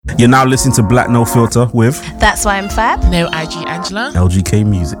You're now listening to Black No Filter with That's Why I'm Fab. No IG Angela. LGK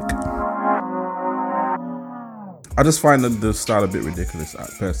Music. I just find the style a bit ridiculous,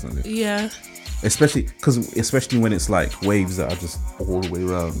 personally. Yeah. Especially when it's like waves that are just all the way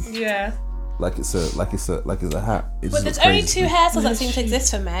around. Yeah. Like it's a hat. It's But there's only two hairstyles that seem to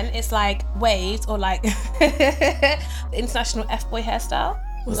exist for men. It's like waves or like the international F-boy hairstyle.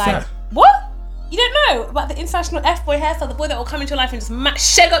 What's like that? what? You don't know about the international F-boy hairstyle, the boy that will come into your life and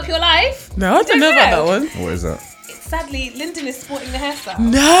just shake up your life? No, I don't know about that one. What is that? Sadly, Lyndon is sporting the hairstyle.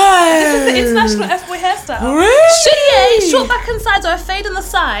 No. This is the international F-boy hairstyle. Really? Short back and sides or a fade on the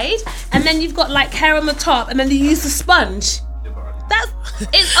side, and then you've got like hair on the top, and then you use the sponge. That's you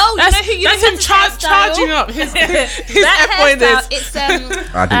know who you that's him charging up his F-boyness. It's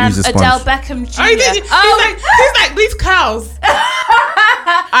I didn't use a sponge. Adele Beckham Jr. He's like these cows.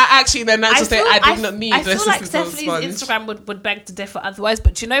 I did not need I feel like assistance Stephanie's on sponge. Instagram would beg to differ otherwise,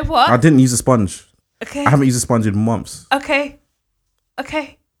 but you know what? I didn't use a sponge. Okay. I haven't used a sponge in months. Okay.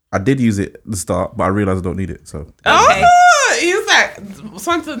 I did use it at the start, but I realised I don't need it. So. Okay. Oh, he's like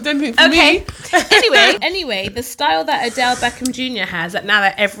something for Okay. me. Anyway, the style that Adele Beckham Jr. has, that now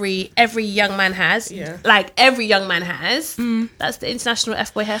that every young man has, that's the international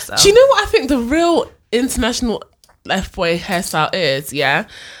F-boy hairstyle. Do you know what I think the real international F-boy hairstyle is? Yeah.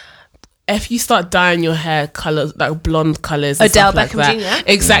 If you start dyeing your hair colors, like blonde colors, and Adele stuff Beckham like that,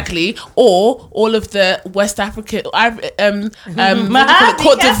 Jr. Exactly, or all of the West African, what do you call it,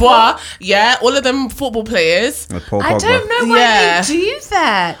 Cote d'Ivoire, all of them football players. Like Paul I Pogba. don't know why they do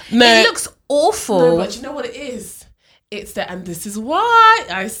that. No. It looks awful. No, but you know what it is? It's the, and this is why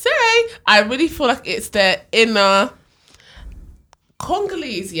I say, I really feel like it's the inner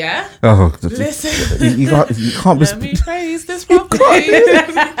Congolese, yeah? Oh, Listen. you can't Let me phrase this properly.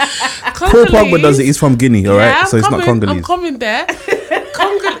 Paul Pogba does it. He's from Guinea, all right? So it's not Congolese. I'm coming there.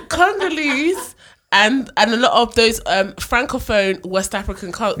 Congolese and a lot of those francophone West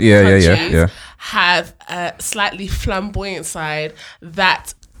African countries have a slightly flamboyant side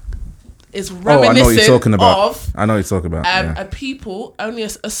that is reminiscent I know what you're talking about. of I know what you're talking about. a people, only a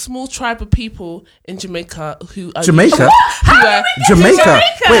small tribe of people in Jamaica who are Jamaica? Jamaica?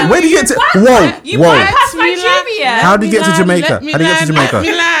 Wait, where do you get to? Whoa. bypassed Nigeria. How did you get to Jamaica?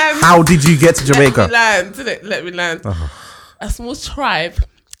 How did you get to Jamaica? Let me land. A small tribe,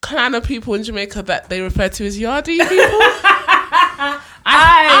 clan of people in Jamaica that they refer to as Yardie people.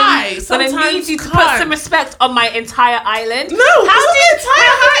 I sometimes need you to put some respect on my entire island. No, How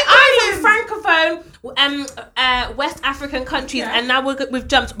from francophone West African countries, and now we've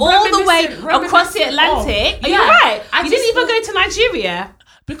jumped all the way across the Atlantic. Are you right? You didn't even go to Nigeria.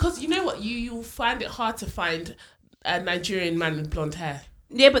 Because you know what, you'll find it hard to find a Nigerian man with blonde hair.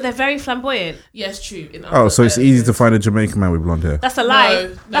 Yeah, but they're very flamboyant. Yes, true. So it's easy to find a Jamaican man with blonde hair. That's a lie.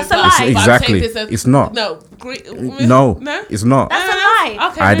 That's a but lie. Exactly. It's not. No, No, it's not. That's a lie.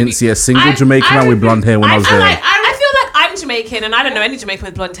 Okay, I didn't see a single Jamaican man with blonde hair when I was there. I feel like I'm Jamaican and I don't know any Jamaican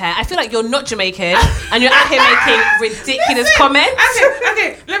with blonde hair. I feel like you're not Jamaican and you're out here making ridiculous comments.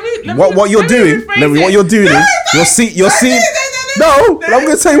 Okay. Let me. What you're doing is you're seeing. No, but I'm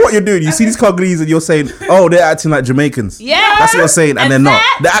going to tell you what you're doing. You see these Congolese and you're saying, oh, they're acting like Jamaicans. Yeah. That's what you're saying, and they're not.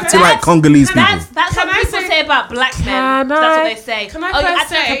 They're acting like Congolese people. That's what people say about black men. That's what they say. Can I you're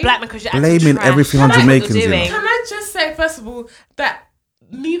first acting like say, a black man because you're acting blaming trash. everything on That's what Jamaicans, you're you know. doing. Can I just say, first of all, that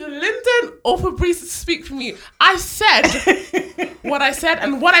neither Lyndon or Fabrice speak for me. I said what I said,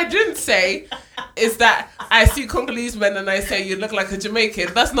 and what I didn't say is that I see Congolese men and I say you look like a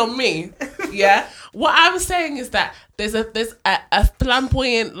Jamaican. That's not me. Yeah. What I'm saying is that there's a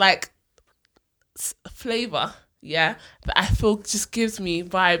flamboyant flavor, that I feel just gives me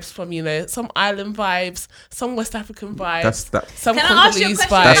vibes from some island vibes, some West African vibes, some Congolese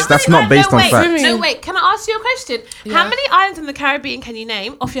vibes. That's not based on fact. No, wait. Can I ask you a question? Yeah. How many islands in the Caribbean can you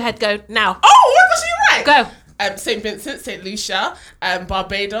name off your head? Go now. Oh, what was you right? Go. St. Vincent, St. Lucia,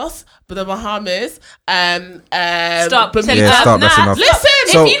 Barbados, the Bahamas, Stop. Bermuda. Stop. That's enough. Listen,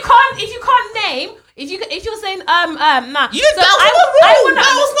 So- if you can't name. If you're saying nah, you didn't.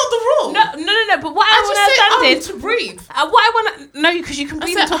 That was not the rule. No. But what I want to understand is to breathe. What I want to because you can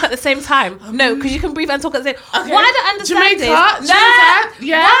breathe and talk at the same time. No, because you can breathe and talk at the same. Okay. What I don't understand Jamaica,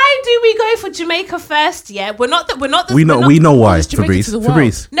 yeah. Why do we go for Jamaica first? Yeah, we're not the. We know why, Because Jamaica Fabrice. to the world.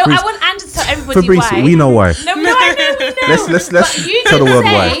 Fabrice. No, I want Andrew to tell everybody Fabrice, why. we know why. No, I know. Let's But you tell the didn't world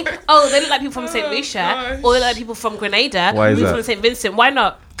say, why. oh, they look like people from St. Lucia, or they look like people from Grenada, Why is people that? from St. Vincent. Why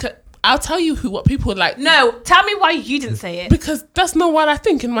not? I'll tell you what people like. No, tell me why you didn't say it. Because that's not what I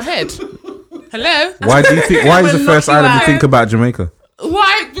think in my head. Hello? Why do you think? Why is the first island you think about Jamaica?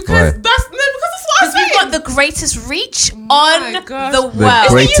 Why? Because Why? because Because we've got the greatest reach on the world. The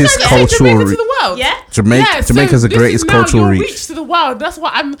greatest cultural reach to the world. Yeah. Jamaica's the greatest cultural reach to the world. That's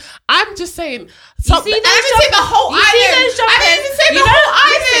what I'm just saying. So, you see those jumpers?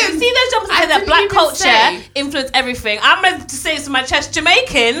 You see those jumpers say that black culture influence everything. I'm ready to say this to my chest.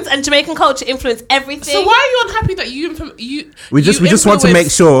 Jamaicans and Jamaican culture influence everything. So why are you unhappy that we just want to make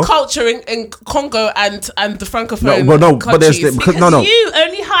sure culture in Congo and the francophone you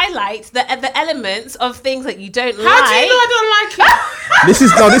only highlight the elements of things that you don't like. How do you know I don't like it? This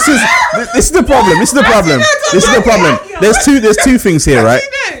is the problem. There's two things here, right?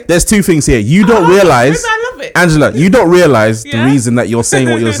 There's two things here. You don't realize, Angela, you don't realize the reason that you're saying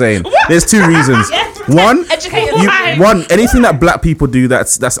what you're saying. There's two reasons. One, anything that black people do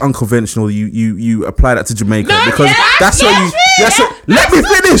that's unconventional, you apply that to Jamaica because that's what you. Let me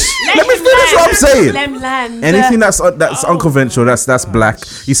finish. Let me finish what I'm saying. Anything that's unconventional, that's black.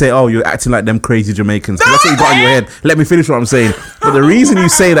 You say, oh, you're acting like them crazy Jamaicans. That's what you got in your head. Let me finish what I'm saying. But the reason you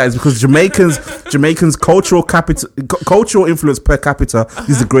say that is because Jamaicans cultural influence per capita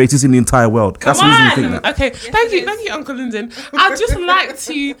is the greatest in the entire world. That's the reason you think that. Okay, thank you, Uncle Lyndon. I'd just like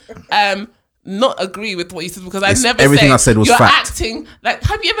to not agree with what you said because everything I said was you're fact. Acting like.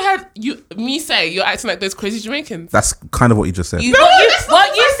 Have you ever heard me say you're acting like those crazy Jamaicans? That's kind of what you just said.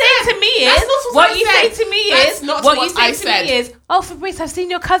 What you say to me is, oh, Fabrice, I've seen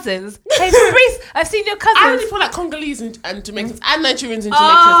your cousins. Hey, Fabrice, I've seen your cousins. I really feel like Congolese and Jamaicans and Nigerians and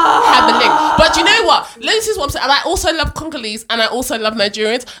Jamaicans have the link. But you know what? This is what I'm saying. And I also love Congolese and I also love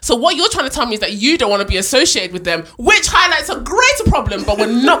Nigerians. So what you're trying to tell me is that you don't want to be associated with them, which highlights a greater problem, but we're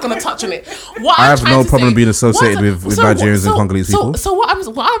not going to touch on it. I have no problem being associated with Nigerians and Congolese people. So what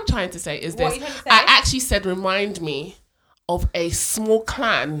I'm trying to say is this. I actually said remind me of a small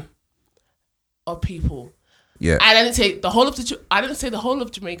clan of people. Yeah. I didn't say the whole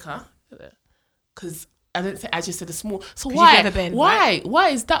of Jamaica because I just said a small. So why? Why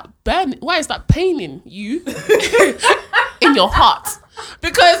is that paining you in your heart?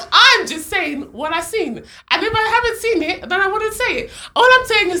 Because I'm just saying what I've seen, and if I haven't seen it, then I wouldn't say it. All I'm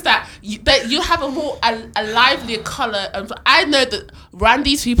saying is that you have a livelier color, and I know that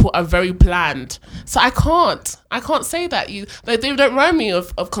Randy's people are very bland, so I can't say that they don't remind me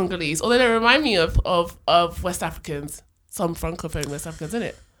of Congolese, or they don't remind me of West Africans, some francophone West Africans,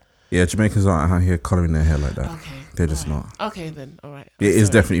 innit? Yeah, Jamaicans aren't out here colouring their hair like that. Okay, they're just not. Okay, then all right. It is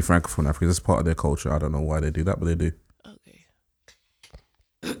definitely francophone Africans. It's part of their culture. I don't know why they do that, but they do.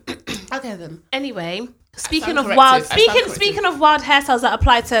 Okay then. Anyway, speaking of wild hairstyles that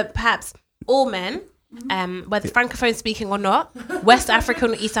apply to perhaps all men, whether francophone speaking or not, West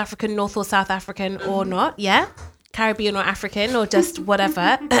African, East African, North or South African or not, yeah, Caribbean or African or just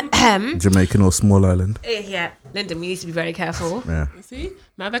whatever, Jamaican or small island. Yeah, Lyndon, you need to be very careful. Yeah. See,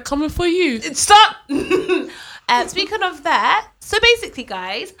 now they're coming for you. Stop. Speaking of that, so basically,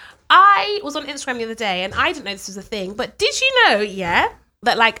 guys, I was on Instagram the other day and I didn't know this was a thing, but did you know,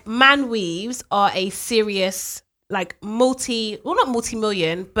 that like man weaves are a serious like not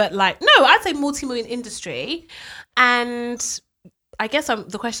multi-million, but like I'd say multi-million industry. And I guess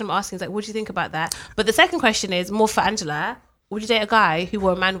the question I'm asking is like, what do you think about that? But the second question is more for Angela. Would you date a guy who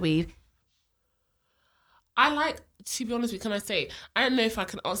wore a man weave? To be honest with you, can I say I don't know if I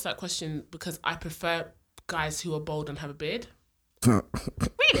can answer that question because I prefer guys who are bold and have a beard.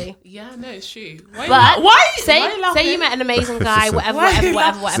 Really? Yeah, no, it's true. Say you met an amazing guy, whatever, and you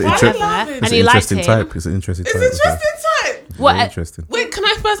liked him. It's an interesting type. What? Interesting. Wait, can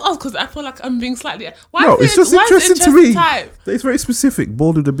I first ask? Because I feel like I'm being slightly. It's just interesting to me. It's very specific.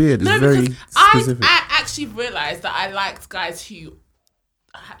 Bald with a beard is very specific. I actually realised that I liked guys who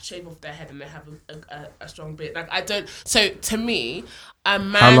shave off their head and they have a strong beard. Like I don't. So to me, a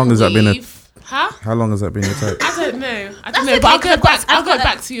man. How long has that been? How long has that been your type? I don't know. But I'll go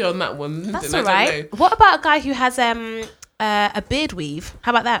back to you on that one. That's all right. What about a guy who has a beard weave?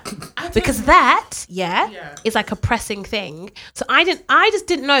 How about that? Because that, is like a pressing thing. So I just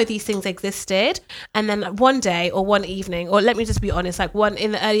didn't know these things existed. And then one day or one evening, or let me just be honest, like one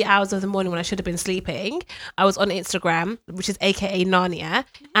in the early hours of the morning when I should have been sleeping, I was on Instagram, which is AKA Narnia,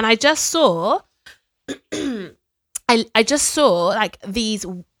 and I just saw, I just saw like these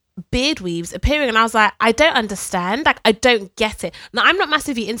beard weaves appearing, and I was like, I don't understand, like I don't get it. Now I'm not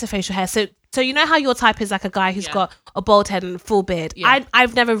massively into facial hair, so you know how your type is like a guy who's got a bald head and full beard.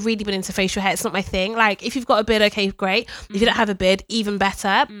 I've never really been into facial hair. It's not my thing. Like if you've got a beard, okay, great. If you don't have a beard, even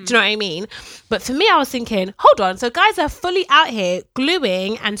better. Do you know what I mean? But for me, I was thinking, hold on, so guys are fully out here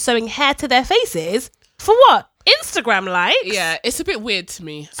gluing and sewing hair to their faces for what? Instagram likes? Yeah, it's a bit weird to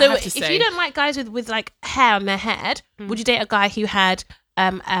me. So if you don't like guys with like hair on their head, would you date a guy who had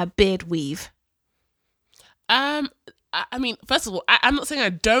a beard weave? I mean, first of all, I'm not saying I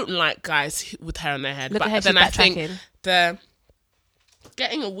don't like guys with hair on their head, Look at her, but then she's I think backtracking. the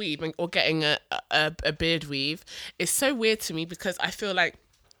getting a weave or getting a beard weave is so weird to me because I feel like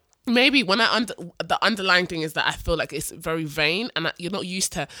maybe when the underlying thing is that I feel like it's very vain and you're not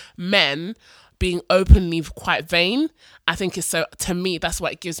used to men being openly quite vain. I think it's so, to me, that's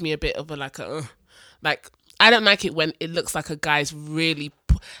why it gives me a bit of a like I don't like it when it looks like a guy's really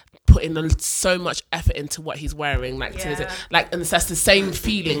putting so much effort into what he's wearing, and that's the same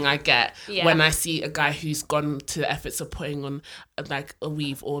feeling I get when I see a guy who's gone to the efforts of putting on like a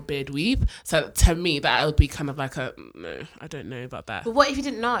weave or a beard weave. So to me, that would be kind of like no, I don't know about that. But what if you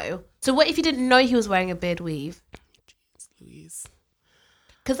didn't know? So what if you didn't know he was wearing a beard weave? Jeez Louise.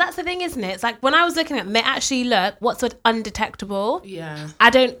 Because that's the thing, isn't it? It's like when I was looking at them, they actually look what's undetectable. Yeah. I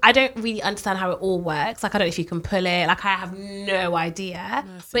don't really understand how it all works. Like I don't know if you can pull it. Like I have no idea.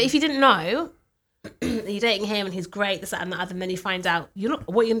 But if you didn't know, you're dating him and he's great, this, that, and the other, and then you find out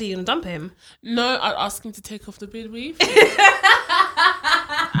what you're gonna do, you're gonna dump him. No, I'd ask him to take off the beard weave.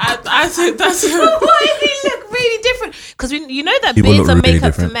 I think that's Why does he look really different? Because you know that beards are really makeup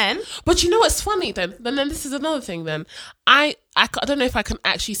different. for men. But you know what's funny then? Then this is another thing then. I don't know if I can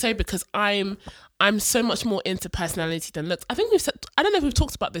actually say because I'm so much more into personality than looks. I think I don't know if we've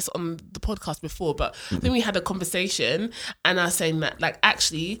talked about this on the podcast before, but I think we had a conversation and I was saying that like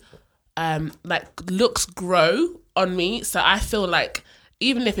actually like looks grow on me. So I feel like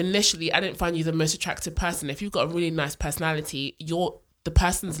even if initially I didn't find you the most attractive person, if you've got a really nice personality, the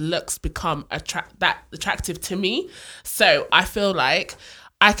person's looks become attractive to me. So I feel like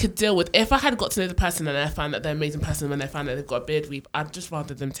I could deal with, if I had got to know the person and I found that they're an amazing person when they found that they've got a beard weave, I'd just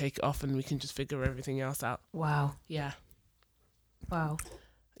rather them take it off and we can just figure everything else out. Wow. Yeah. Wow.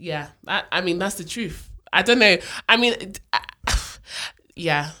 Yeah. I mean, that's the truth. I don't know. I mean,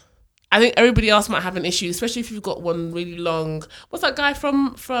 yeah. I think everybody else might have an issue, especially if you've got one really long. What's that guy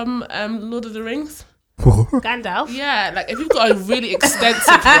from Lord of the Rings? Gandalf. Yeah, like if you've got a really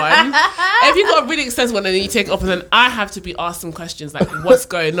extensive one, and then you take it off, and then I have to be asked some questions like, "What's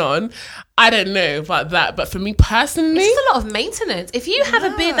going on?" I don't know about that, but for me personally, it's a lot of maintenance. If you have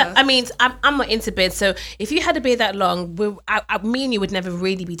a beard that, I mean, I'm not into beards, so if you had a beard that long, me and you would never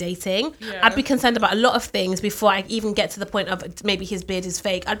really be dating. Yeah. I'd be concerned about a lot of things before I even get to the point of maybe his beard is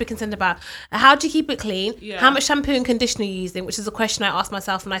fake. I'd be concerned about how do you keep it clean, how much shampoo and conditioner you're using, which is a question I ask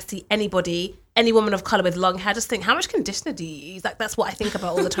myself when I see any woman of colour with long hair. Just think, how much conditioner do you use? Like that's what I think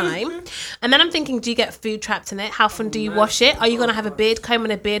about all the time. And then I'm thinking, do you get food trapped in it? How often do you wash it? Are you going to have a beard comb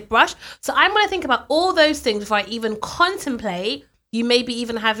and a beard brush? So I'm going to think about all those things before I even contemplate you maybe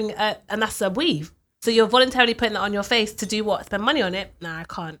even having and that's a weave. So you're voluntarily putting that on your face to do what? Spend money on it? Nah, I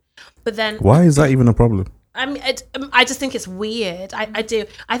can't. But then why is that even a problem? I mean, I just think it's weird. I do.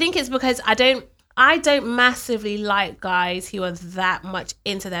 I think it's because I don't massively like guys who are that much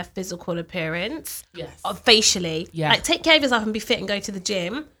into their physical appearance. Yes. Facially. Yeah. Like take care of yourself and be fit and go to the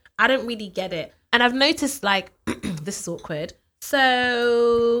gym. I don't really get it. And I've noticed like this is awkward.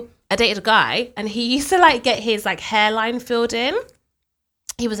 So I dated a guy and he used to like get his like hairline filled in.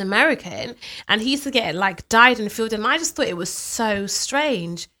 He was American and he used to get it like dyed and filled in. And I just thought it was so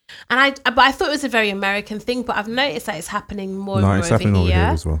strange. And but I thought it was a very American thing, but I've noticed that it's happening more and more it's happening over here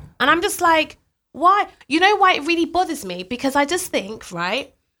as well. And I'm just like, why? You know why it really bothers me? Because I just think,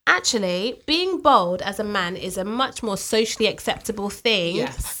 right, actually, being bold as a man is a much more socially acceptable thing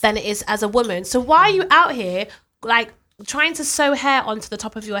than it is as a woman. So why are you out here, like, trying to sew hair onto the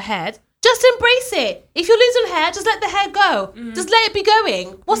top of your head? Just embrace it. If you're losing hair, just let the hair go. Just let it be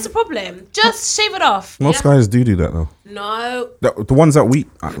going. What's the problem? Just shave it off. Most guys do that, though. No. The ones that we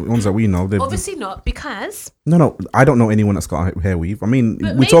know. Obviously not, because... No, I don't know anyone that's got a hair weave. I mean,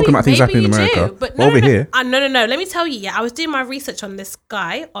 we're talking about things happening in America. Do, but here. No. Let me tell you, I was doing my research on this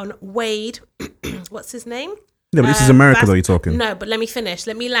guy, on Wade. What's his name? Yeah, but this is America, though, you're talking. No, but let me finish.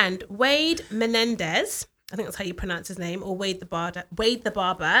 Let me land. Wade Menendez. I think that's how you pronounce his name, or Wade the Barber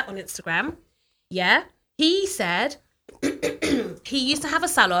on Instagram. Yeah. He said he used to have a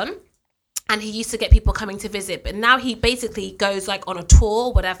salon and he used to get people coming to visit, but now he basically goes like on a tour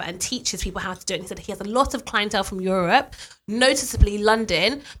or whatever and teaches people how to do it. And he said he has a lot of clientele from Europe, noticeably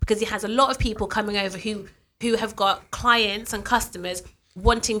London, because he has a lot of people coming over who have got clients and customers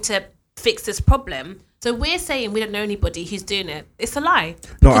wanting to fix this problem. So we're saying we don't know anybody who's doing it. It's a lie.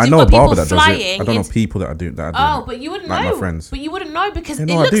 No, I know a barber that does it. I don't know people that are doing that. But you wouldn't know. Like my friends. But you wouldn't know because I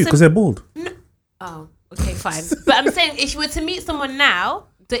do, because they're bald. No. Oh, okay, fine. But I'm saying if you were to meet someone now,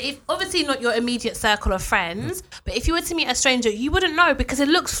 that if obviously not your immediate circle of friends, but if you were to meet a stranger, you wouldn't know because it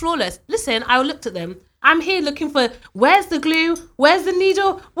looks flawless. Listen, I looked at them. I'm here looking for where's the glue, where's the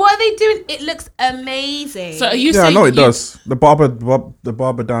needle, what are they doing? It looks amazing. So are you Yeah, I saying know it does. The barber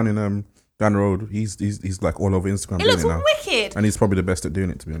down in down the road, he's like all over Instagram It doing looks it now. wicked. And he's probably the best at doing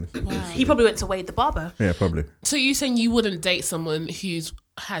it, to be honest. Wow. He probably went to Wade the barber. Yeah, probably. So you saying you wouldn't date someone who's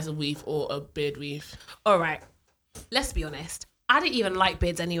has a weave or a beard weave? All right, let's be honest. I don't even like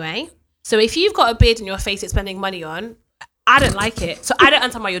beards anyway. So if you've got a beard in your face you're spending money on, I don't like it. So I don't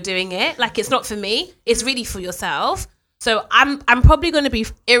understand why you're doing it. Like, it's not for me. It's really for yourself. So I'm probably going to be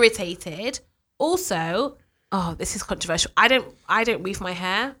irritated. Also, oh, this is controversial. I don't weave my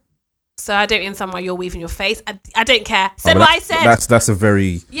hair. So I don't understand why you're weaving your face. I don't care. Said what I said. That's a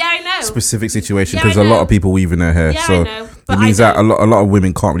very I know. specific situation Yeah, because I a lot know. of people weave in their hair. Yeah, so I know. But it means I that a lot of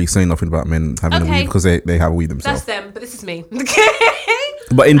women can't really say nothing about men having a Okay. weave because they have a weave themselves. That's them, but this is me.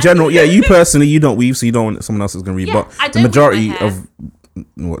 But in general, yeah, you personally, you don't weave, so you don't want someone else is going to weave. Yeah, But I the don't weave majority my hair. of,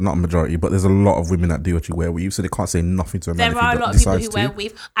 well, not a majority, but there's a lot of women that do actually wear weave, so they can't say nothing to a man There if are he a lot of people decides who wear to.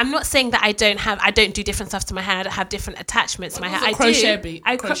 weave. I'm not saying that I don't do different stuff to my hair. I don't have different attachments to my hair. I crochet do. beard.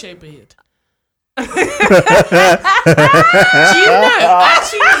 I Crochet beard. Do you know?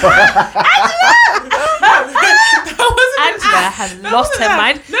 Angela has lost her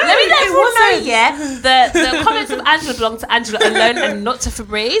mind. No, Let me let it everyone know, wasn't. yeah, the comments of Angela belong to Angela alone and not to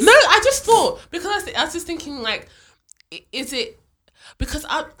Fabrice. No, I just thought because I was just thinking like, is it because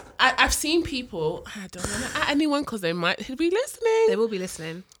I've seen people. I don't want to at anyone because they might be listening. They will be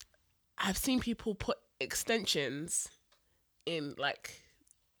listening. I've seen people put extensions in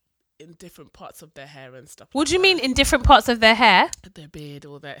different parts of their hair and stuff. What do you mean in different parts of their hair? Their beard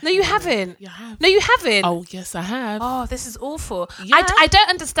or their. No, you haven't. You have. No, you haven't. Oh yes, I have. Oh, this is awful. Yeah. I don't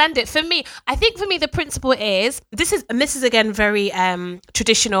understand it. For me, I think for me the principle is this is again very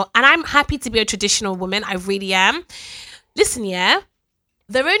traditional, and I'm happy to be a traditional woman. I really am. Listen, yeah,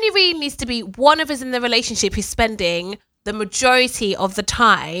 there only really needs to be one of us in the relationship who's spending the majority of the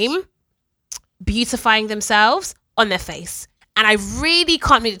time beautifying themselves on their face. And I really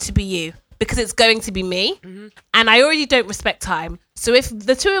can't need it to be you because it's going to be me. Mm-hmm. And I already don't respect time. So if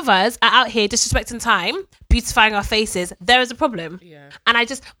the two of us are out here disrespecting time, beautifying our faces, there is a problem. Yeah. And I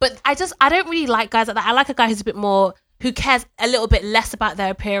don't really like guys like that. I like a guy who's a bit more, who cares a little bit less about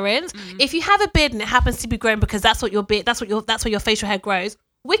their appearance. Mm-hmm. If you have a beard and it happens to be growing because that's what your beard, that's where your facial hair grows,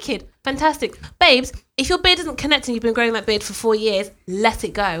 wicked, fantastic. Babes, if your beard isn't connecting, you've been growing that beard for 4 years, let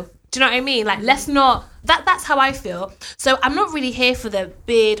it go. Do you know what I mean? Like, let's not... That's how I feel. So I'm not really here for the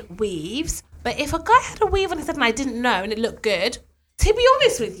beard weaves. But if a guy had a weave on his head and I didn't know and it looked good, to be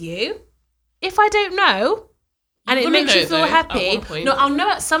honest with you, if I don't know and it makes you feel happy... No, I'll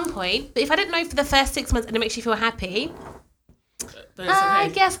know at some point. But if I didn't know for the first 6 months and it makes you feel happy... Then it's okay. I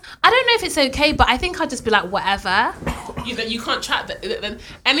guess... I don't know if it's okay, but I think I'll just be like, whatever. You can't chat. Then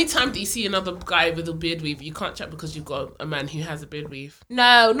anytime that you see another guy with a beard weave, you can't chat because you've got a man who has a beard weave.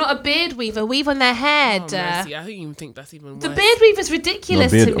 No, not a beard weave. A weave on their head. Oh, mercy. I don't even think that's even worse. The beard weave is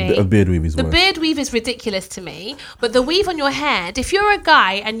ridiculous to me. A beard weave is The worse. beard weave is ridiculous to me. But the weave on your head, if you're a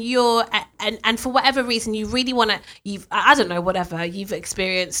guy and you're and for whatever reason you really want to, I don't know, whatever, you've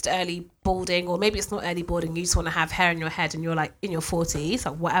experienced early balding, or maybe it's not early balding, you just want to have hair in your head and you're like in your 40s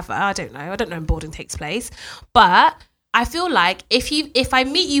or whatever. I don't know when balding takes place. But I feel like if I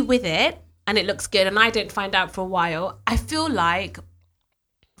meet you with it and it looks good and I don't find out for a while, I feel like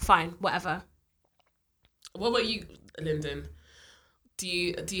fine, whatever. What about you, Lyndon? Do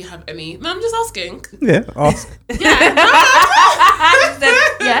you have any? No, I'm just asking. Yeah, ask. Yeah,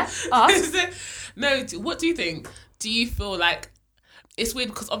 ask. No, what do you think? Do you feel like it's weird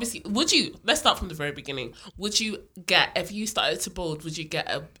because obviously, let's start from the very beginning. Would you get, if you started to bald, would you get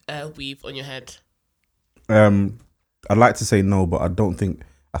a weave on your head? I'd like to say no, but I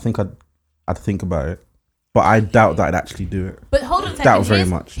think I'd think about it. But I doubt that I'd actually do it. But hold on a second. Doubt very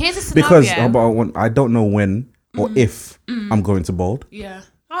much. Here's a scenario. Because I don't know when or if I'm going to bald. Yeah.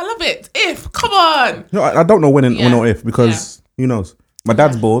 I love it. If. Come on. No, I don't know when or if, because who knows. My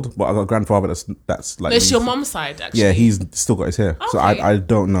dad's bald, but I got a grandfather that's like... No, it's your mum's side, actually. Yeah, he's still got his hair. Okay. So I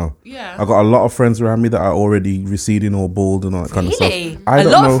don't know. Yeah. I got a lot of friends around me that are already receding or bald and all that kind of stuff. Really? I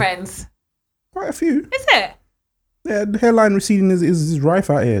don't know. Of friends? Quite a few. Is it? Yeah, the hairline receding is rife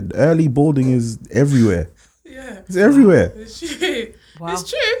out here. Early balding is everywhere. Yeah. It's everywhere. It's true. Wow. It's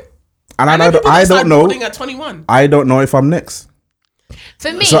true. And I don't know. Balding at 21. I don't know if I'm next.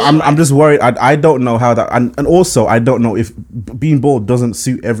 For me, So I'm just worried. I don't know how that, and also I don't know if being bald doesn't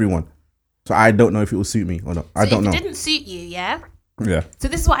suit everyone. So I don't know if it will suit me or not. I don't know. If it didn't suit you, yeah. Yeah. So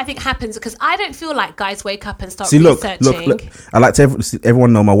this is what I think happens, because I don't feel like guys wake up and start See, look. researching. I like to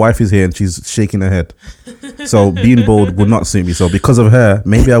everyone know my wife is here and she's shaking her head. So being bald would not suit me. So because of her,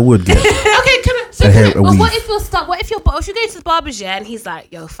 maybe I would get. Okay, what if you go to the barber's, yeah, and he's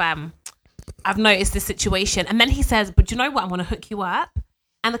like, yo, fam, I've noticed this situation, and then he says, but you know what, I want to hook you up.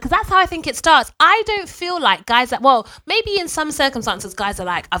 And because that's how I think it starts. I don't feel like guys that, well, maybe in some circumstances, guys are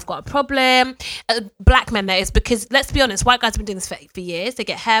like, I've got a problem. Black men, that is, because let's be honest, white guys have been doing this for years. They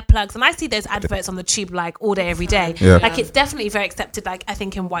get hair plugs. And I see those adverts on the tube like all day, every day. Yeah. Like it's definitely very accepted, like I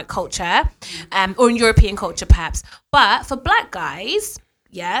think in white culture or in European culture perhaps. But for black guys,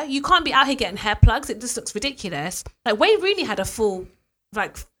 yeah, you can't be out here getting hair plugs. It just looks ridiculous. Like Wayne Rooney had a full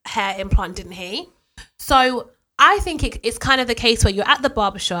like hair implant, didn't he? So I think it's kind of the case where you're at the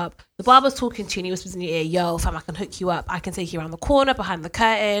barbershop, the barber's talking to you and he whispers in your ear, yo, fam, I can hook you up. I can take you around the corner, behind the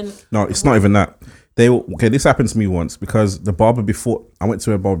curtain. No, it's not even that. This happened to me once because I went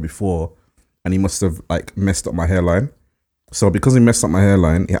to a barber before and he must have like messed up my hairline. So because he messed up my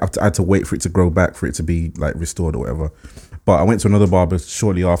hairline, I had to wait for it to grow back for it to be like restored or whatever. But I went to another barber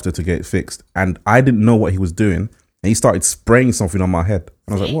shortly after to get it fixed and I didn't know what he was doing. And he started spraying something on my head.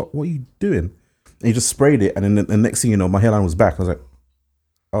 And I was like, what are you doing? And he just sprayed it, and then the next thing you know, my hairline was back. I was like,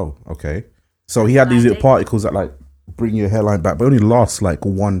 "Oh, okay." So he had these little particles that like bring your hairline back, but only lasts like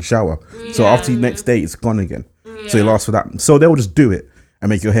one shower. Yeah. So after the next day, it's gone again. Yeah. So it lasts for that. So they'll just do it and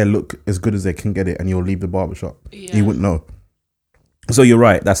make your hair look as good as they can get it, and you'll leave the barbershop. Yeah. You wouldn't know. So you're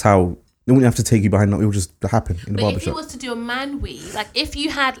right. That's how. They wouldn't have to take you behind. It would just happen in the barbershop. If he was to do a man weave, like if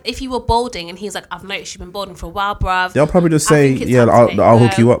you were balding and he's like, I've noticed you've been balding for a while, bruv. They'll probably just say, yeah, I'll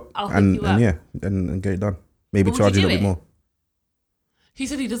hook you up and get it done. Maybe charge you a little bit more. He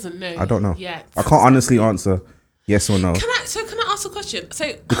said he doesn't know. I don't know. Yet. I can't honestly answer yes or no. Can I ask a question?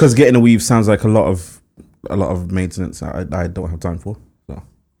 So because getting a weave sounds like a lot of maintenance I don't have time for. So.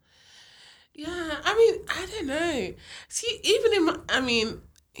 Yeah, I mean, I don't know. See, even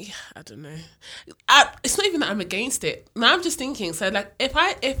yeah, I don't know. It's not even that I'm against it. Now I'm just thinking. So, like, if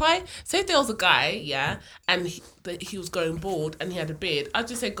I say if there was a guy, yeah, and he was going bald and he had a beard, I'd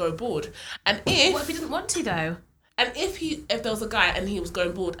just say go bald. And what if he didn't want to though? And if there was a guy and he was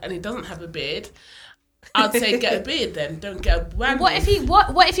going bald and he doesn't have a beard, I'd say get a beard then. Don't get a man. What if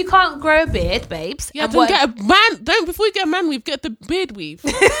you can't grow a beard, babes? Yeah, get a man. Before you get a man weave, get the beard weave.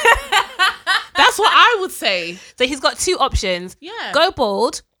 That's what I would say. So he's got two options. Yeah. Go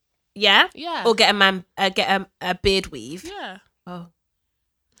bald. Yeah. Yeah. Or get a beard weave. Yeah. Oh.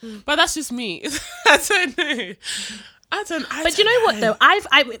 But that's just me. I don't know. But you know what though?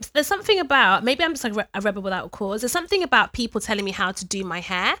 There's something about, maybe I'm just like a rebel without a cause. There's something about people telling me how to do my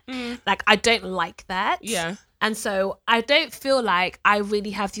hair. Like I don't like that. Yeah. And so I don't feel like I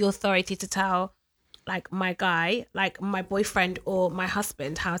really have the authority to tell like my guy, like my boyfriend or my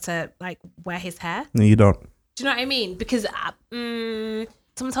husband how to like wear his hair. No, you don't. Do you know what I mean? Because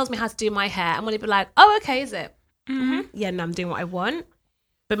someone tells me how to do my hair, I'm going to be like, oh, okay, is it? Mm-hmm. Yeah, no, I'm doing what I want.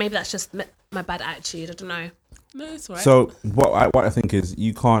 But maybe that's just my bad attitude. I don't know. No, it's all right. So what I think is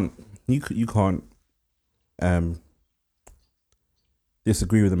you can't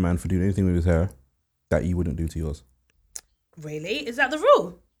disagree with a man for doing anything with his hair that you wouldn't do to yours. Really? Is that the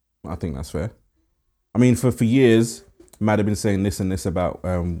rule? I think that's fair. I mean, for years, man have been saying this and this about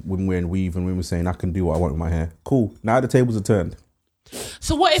women wearing weave and women saying I can do what I want with my hair. Cool. Now the tables are turned.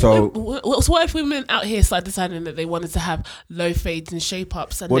 So what if women out here start deciding that they wanted to have low fades and shape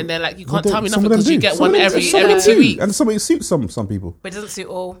ups, and then they're like, you can't tell me nothing because you get one every 2 weeks, and something suits some people. But it doesn't suit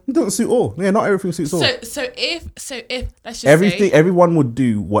all. It doesn't suit all. Yeah, not everything suits all. So if let's just everyone would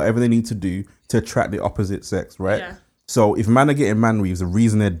do whatever they need to do to attract the opposite sex, right? Yeah. So if men are getting man weaves, the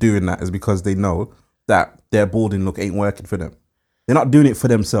reason they're doing that is because they know that their balding look ain't working for them. They're not doing it for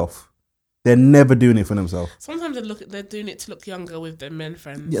themselves. They're never doing it for themselves. Sometimes they're doing it to look younger with their men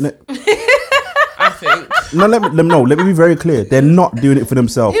friends. Yeah, no, I think. No, let me be very clear. They're not doing it for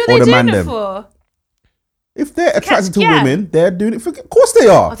themselves Who or are they the man doing it them. for? If they're attracted to women, they're doing it for. Of course they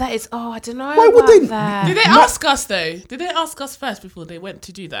are. I don't know. Why would they? That. Did they ask us though? Did they ask us first before they went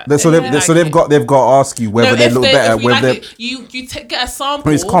to do that? They've got to ask you whether they look better. Get a sample.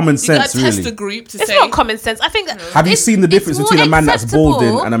 But it's common sense, you get a really. tester group to it's say. It's not common sense. I think. Have you seen the difference between a man that's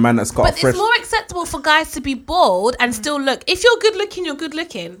balding and a man that's got a fresh? But it's more acceptable for guys to be bald and still look. If you're good looking, you're good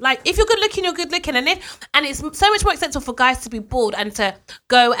looking. Like if you're good looking, you're good looking. And it's so much more acceptable for guys to be bald and to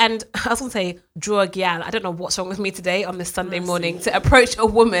go and I was gonna say draw a gyal. I don't know what's wrong with me today on this Sunday morning to approach a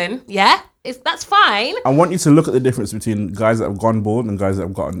woman. Yeah, that's fine. I want you to look at the difference between guys that have gone bald and guys that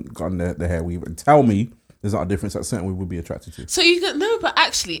have gotten their hair weave and tell me there's not a difference that certain we would be attracted to. So but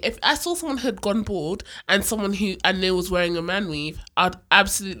actually, if I saw someone who had gone bald and someone who I knew was wearing a man weave, I'd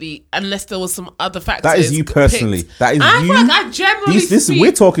absolutely, unless there was some other factors. That is you personally. That is I you. Feel like I generally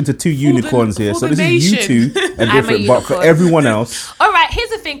we're talking to two unicorns here, so this is you two and different. But for everyone else, all right. Here's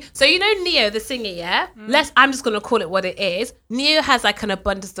the thing. So you know Neo, the singer, yeah? I'm just gonna call it what it is. Neo has like an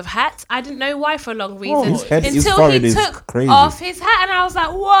abundance of hats. I didn't know why for a long reason. Until he took off his hat and I was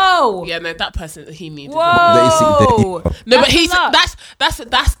like, whoa. Yeah, no, that person he needed. Whoa. No, but he's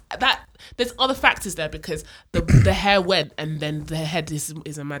that. There's other factors there because the hair went and then the head is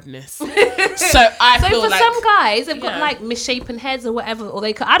a madness. So I feel for like some guys they've got like misshapen heads or whatever, or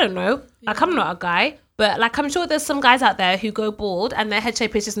they could, I don't know. Like I'm not a guy, but like I'm sure there's some guys out there who go bald and their head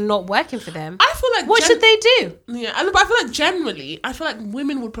shape is just not working for them. I feel like what should they do? Yeah, but I feel like generally, I feel like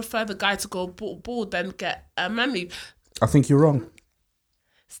women would prefer the guy to go bald than get a man weave. I think you're wrong.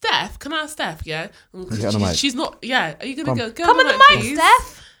 Steph, can I ask Steph? Yeah, she's not. Yeah, are you gonna go? Come on the mic, please?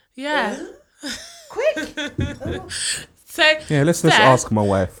 Steph. Yeah. Quick. So yeah, let's Steph, ask my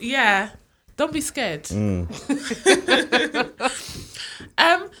wife. Yeah, don't be scared.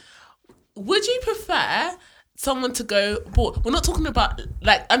 Would you prefer someone to go bald? We're not talking about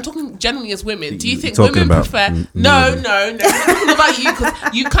like I'm talking generally as women. Do you think women prefer? No. I'm not talking about you because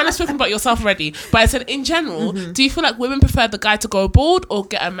you kind of spoken about yourself already. But I said in general, do you feel like women prefer the guy to go bald or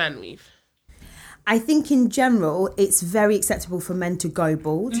get a man weave? I think in general, it's very acceptable for men to go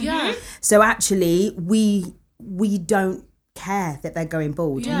bald. Yeah. So actually, we don't care that they're going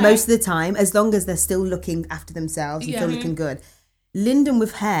bald. Yeah. Most of the time, as long as they're still looking after themselves and still looking good. Lyndon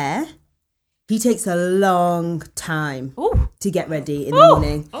with hair, he takes a long time to get ready in the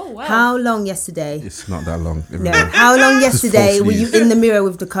morning. Oh, wow. How long yesterday? It's not that long. No. How long yesterday were you in the mirror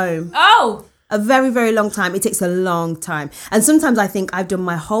with the comb? Oh! A very, very long time. It takes a long time. And sometimes I think I've done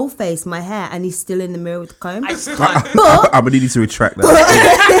my whole face, my hair, and he's still in the mirror with the comb. I'm going to need to retract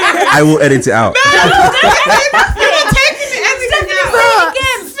that. I will edit it out.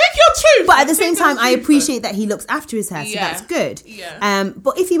 But at the same time, I appreciate that he looks after his hair, so that's good. Yeah.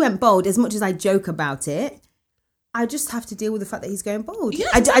 But if he went bald, as much as I joke about it, I just have to deal with the fact that he's going bald. Yeah,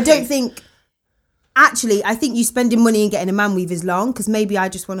 I don't think... Actually, I think you spending money and getting a man weave is long because maybe I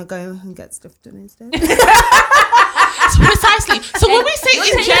just want to go and get stuff done instead. Precisely. So when we say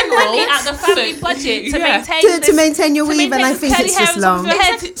in general, at the family budget to maintain your weave, and I think it's just long.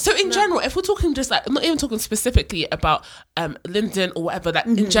 So in general, if we're talking just like, I'm not even talking specifically about Lyndon or whatever, like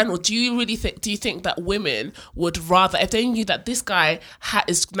in general, do you think that women would rather, if they knew that this guy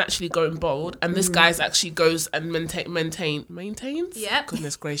is naturally going bald and this guy's actually goes and maintains? Yep.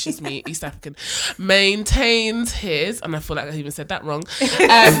 Goodness gracious me, East African. Maintains his, and I feel like I even said that wrong,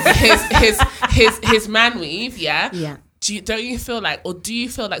 his man weave, Yeah. Don't you feel like, or do you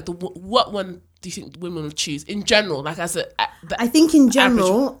feel like what one do you think women would choose in general? Like as I think in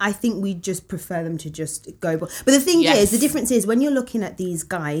general, I think we just prefer them to just go bald. But the thing is, the difference is when you're looking at these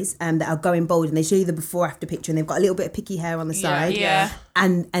guys that are going bald and they show you the before after picture and they've got a little bit of picky hair on the side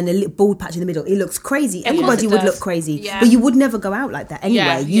and a little bald patch in the middle. It looks crazy. Everybody would look crazy, but you would never go out like that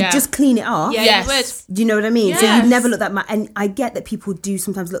anyway. You just clean it off. Yeah, you would. Do you know what I mean? Yes. So you'd never look that much. And I get that people do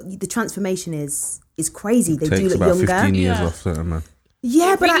sometimes look. The transformation is crazy. They do look about younger. 15 years off certain man.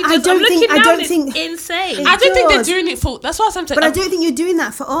 Yeah, but really I don't think insane. I don't think they're doing it for. That's what I'm saying. But I don't think you're doing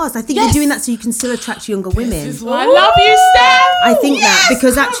that for us. I think you're doing that so you can still attract younger women. This is why I love you, Steph. I think that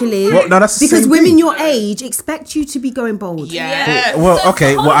because actually, because women your age expect you to be going bald. Yeah. Well,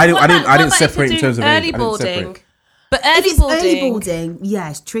 okay. Well, I didn't separate in terms of early age. balding. But early balding,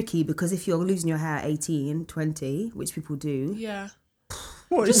 yeah, it's tricky because if you're losing your hair at 18, 20, which people do. Yeah.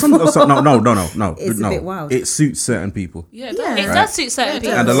 Well, no. It's a bit wild. It suits certain people. Yeah, it does suit certain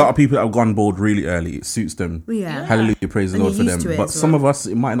people. And a lot of people that have gone bald really early, it suits them. Yeah. Hallelujah, praise the Lord for them. But some well. of us,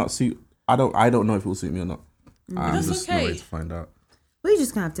 it might not suit. I don't know if it will suit me or not. I'm That's just okay. not ready to find out. Well, you're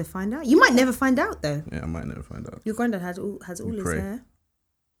just gonna have to find out. You might never find out though. Yeah, I might never find out. Your granddad has all his hair.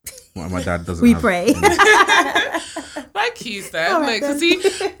 Well, my dad doesn't. We pray. Thank you, Steph. Because see,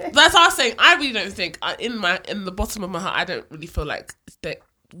 that's what I was saying. I really don't think in the bottom of my heart, I don't really feel like that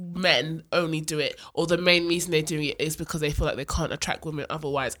men only do it, or the main reason they're doing it is because they feel like they can't attract women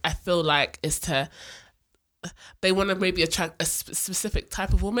otherwise. I feel like they want to maybe attract a specific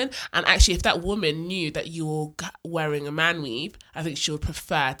type of woman, and actually if that woman knew that you're wearing a man weave, I think she would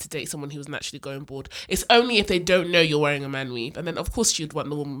prefer to date someone who's naturally going bald. It's only if they don't know you're wearing a man weave, and then of course she'd want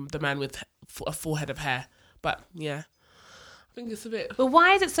the man with a full head of hair. But yeah, I think it's a bit. But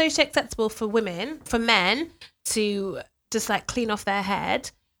why is it so acceptable for men to just like clean off their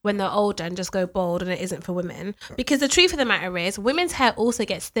head when they're older and just go bald, and it isn't for women? Because the truth of the matter is, women's hair also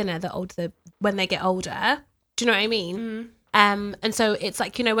gets thinner when they get older. Do you know what I mean? And so it's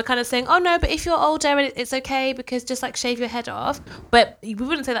like, we're kind of saying, oh no, but if you're older, it's okay because just like shave your head off. But we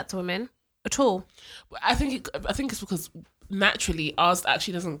wouldn't say that to women at all. I think it's because naturally ours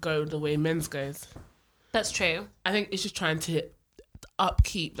actually doesn't go the way men's goes. That's true. I think it's just trying to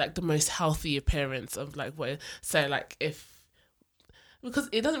upkeep like the most healthy appearance of like what. So like because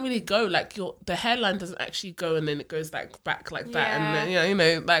it doesn't really go like the hairline doesn't actually go and then it goes like back like that and then you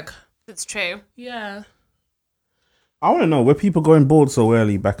know like it's true. Yeah. I want to know, were people going bald so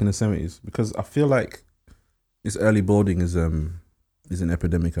early back in the 70s? Because I feel like this early balding is an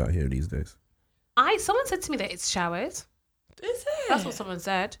epidemic out here these days. Someone said to me that it's showers. Is it? That's what someone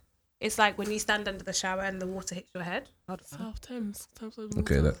said. It's like when you stand under the shower and the water hits your head. Sometimes.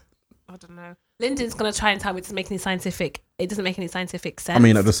 Okay, I don't know. Lyndon's gonna try and tell me it doesn't make any scientific sense. I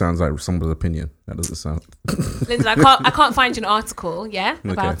mean, that just sounds like someone's opinion. That doesn't sound. Lyndon, I can't find you an article,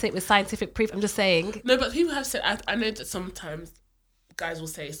 about it with scientific proof. I'm just saying. No, but people have said. I know that sometimes guys will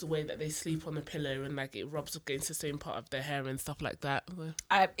say it's the way that they sleep on the pillow and like it rubs against the same part of their hair and stuff like that.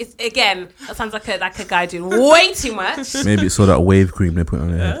 It's again, that sounds like a guy doing way too much. Maybe it's all that wave cream they put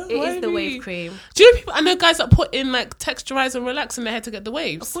on their hair. It is the wave cream. Do you know people? I know guys that put in like texturize and relax in their hair to get the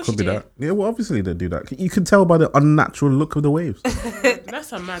waves. Of course Could be that. Yeah, well, obviously they do that. You can tell by the unnatural look of the waves.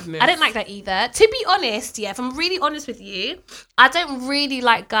 That's a madness. I don't like that either. To be honest, if I'm really honest with you, I don't really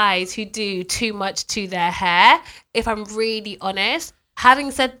like guys who do too much to their hair. If I'm really honest.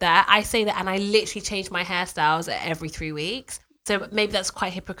 Having said that, I say that and I literally change my hairstyles every 3 weeks. So maybe that's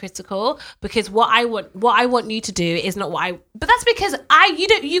quite hypocritical because what I want you to do is not but that's because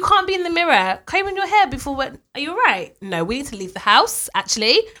you can't be in the mirror combing your hair before are you all right? No, we need to leave the house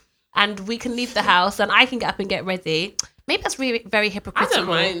actually. And we can leave the house and I can get up and get ready. Maybe that's really very hypocritical. I don't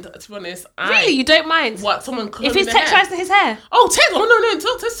mind, to be honest. Really? You don't mind? What? Someone combing if he's texturizing his hair? Oh, no, it's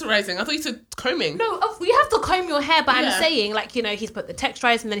not texturizing. I thought you said combing. No, you have to comb your hair, but I'm saying, like, you know, he's put the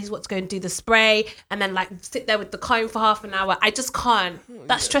texturizer and then he's what's going to do the spray and then, like, sit there with the comb for half an hour. I just can't.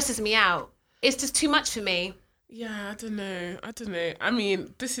 That stresses me out. It's just too much for me. Yeah, I don't know. I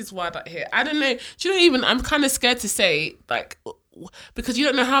mean, this is wild out here. I don't know. Do you know, even I'm kind of scared to say, like, because you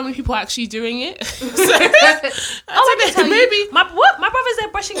don't know how many people are actually doing it. So, I can tell maybe you, my brother's there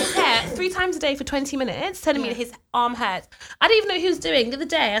brushing his hair 3 times a day for 20 minutes, telling me that his arm hurts. I didn't even know what he was doing the other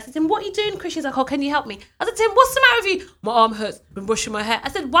day. I said to him, "What are you doing, Chris?" He's like, "Oh, can you help me?" I said to him, "What's the matter with you?" "My arm hurts. I've been brushing my hair." I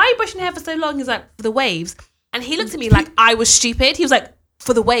said, "Why are you brushing your hair for so long?" He's like, "For the waves." And he looked at me like I was stupid. He was like,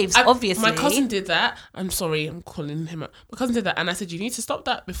 "For the waves, obviously." My cousin did that. I'm sorry, I'm calling him out. My cousin did that, and I said, "You need to stop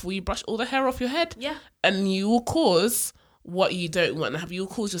that before you brush all the hair off your head." Yeah, and you will cause what you don't want to have. You'll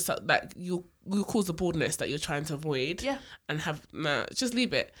cause yourself like you'll cause the baldness that you're trying to avoid. Yeah, and just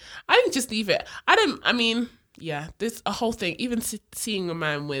leave it. I think just leave it. I mean, there's a whole thing. Even seeing a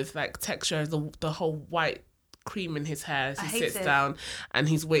man with like texture, the whole white cream in his hair as he sits down and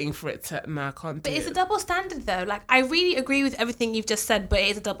he's waiting for it to. No, I can't. But it's a double standard though. Like I really agree with everything you've just said, but it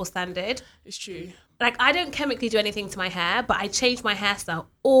is a double standard. It's true. Like, I don't chemically do anything to my hair, but I change my hairstyle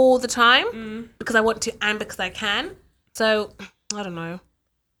all the time because I want to and because I can. So, I don't know.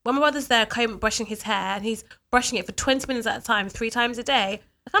 When my brother's there brushing his hair and he's brushing it for 20 minutes at a time, 3 times a day,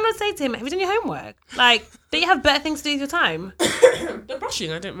 I cannot say to him, "Have you done your homework? Like, don't you have better things to do with your time?" The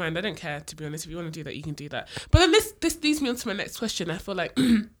brushing, I don't mind. I don't care, to be honest. If you want to do that, you can do that. But then this leads me on to my next question. I feel like,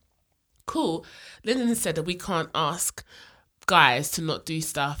 cool. Lyndon said that we can't ask guys to not do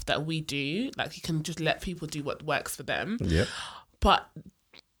stuff that we do. Like, you can just let people do what works for them. Yeah. But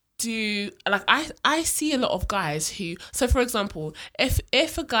I see a lot of guys who, so for example,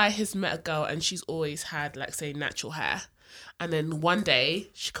 if a guy has met a girl and she's always had, like, say, natural hair, and then one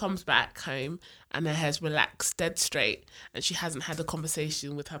day she comes back home and her hair's relaxed dead straight and she hasn't had a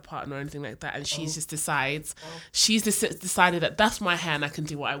conversation with her partner or anything like that, and she's decided that that's my hair and I can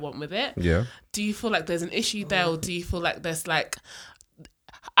do what I want with it. Yeah. Do you feel like there's an issue there, or do you feel like there's like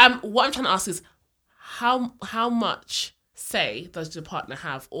what I'm trying to ask is how much say does your partner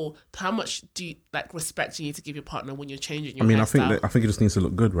have, or how much do you respect you need to give your partner when you're changing your hairstyle? I think it just needs to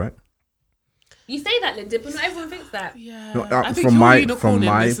look good, right? You say that, Lyndon, but not everyone thinks that. Yeah. No, I think from my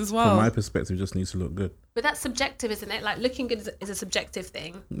perspective, it just needs to look good. But that's subjective, isn't it? Like, looking good is a subjective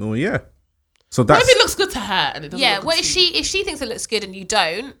thing. Oh yeah. So that's. What if it looks good to her and it doesn't? Yeah. What if she thinks it looks good and you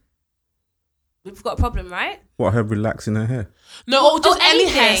don't? We've got a problem, right? What, her relaxing her hair? No, or just any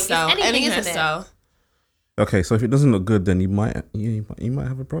anything. hairstyle. It's anything, any isn't hairstyle. It? Okay, so if it doesn't look good, then you might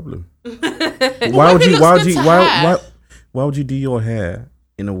have a problem. Why would you do your hair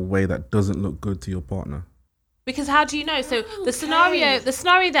in a way that doesn't look good to your partner? Because how do you know? So the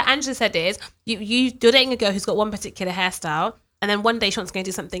scenario that Angela said is you're dating a girl who's got one particular hairstyle, and then one day she wants to go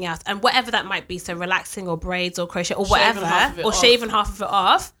do something else, and whatever that might be, so relaxing or braids or crochet or whatever, or shaving half of it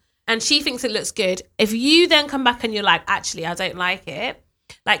off, and she thinks it looks good. If you then come back and you're like, actually, I don't like it.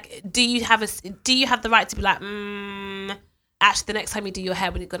 Like, do you have the right to be like, actually, the next time you do your hair,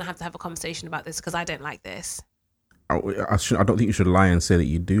 we're going to have a conversation about this because I don't like this? I don't think you should lie and say that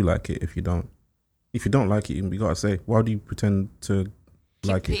you do like it if you don't. If you don't like it, you gotta say. Why do you pretend to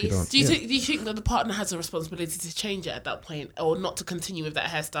like it if you don't? Do you think that the partner has a responsibility to change it at that point, or not to continue with that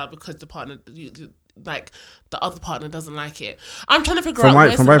hairstyle because the partner, like the other partner, doesn't like it? I'm trying to figure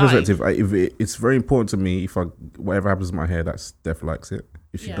out. From my perspective, it's very important to me. If whatever happens to my hair, that Steph likes it.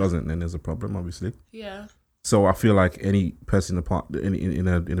 If she doesn't, then there's a problem, obviously. Yeah. So I feel like any person in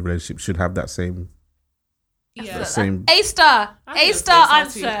a relationship should have that same. Yeah. Same. A-star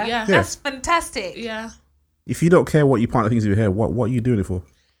answer. Yeah. That's fantastic. Yeah. If you don't care what your partner thinks of your hair, what are you doing it for?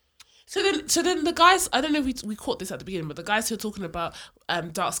 So then the guys, I don't know if we caught this at the beginning, but the guys who are talking about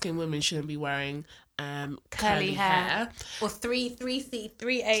dark-skinned women shouldn't be wearing curly hair. Or 3C,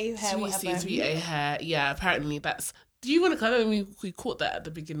 3A hair, 3A hair. Yeah, apparently that's... Do you want to... I don't know we caught that at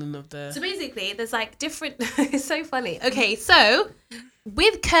the beginning of the... So basically, there's like different... It's so funny. Okay, so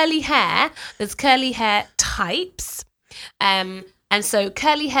with curly hair, there's curly hair types. And so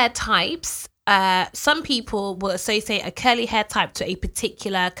curly hair types... some people will associate a curly hair type to a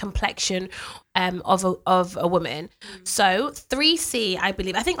particular complexion of a woman. So 3C, I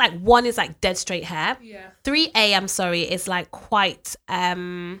believe, I think like 1 is like dead straight hair. Yeah. 3A, I'm sorry, is like quite let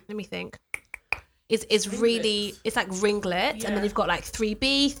me think. It's really, it's like ringlet. Yeah. And then you've got like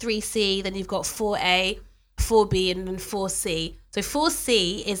 3B, 3C, then you've got 4A, 4B, and then 4C. So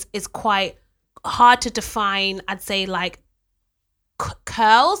 4C is quite hard to define. I'd say like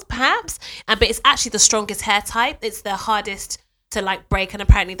curls perhaps, but it's actually the strongest hair type. It's the hardest to like break, and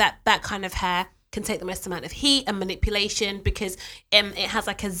apparently that kind of hair can take the most amount of heat and manipulation because it has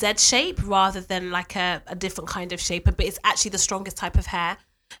like a Z shape rather than like a different kind of shape, but it's actually the strongest type of hair.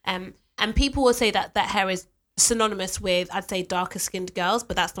 And people will say that hair is synonymous with, I'd say, darker skinned girls,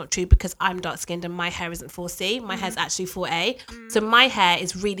 but that's not true because I'm dark skinned and my hair isn't 4C. My hair's actually 4A. So my hair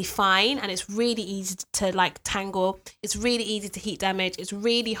is really fine and it's really easy to like tangle. It's really easy to heat damage. It's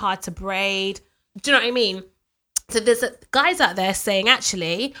really hard to braid. Do you know what I mean? So there's guys out there saying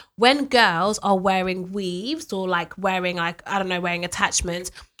actually when girls are wearing weaves or like wearing like, I don't know, wearing attachments,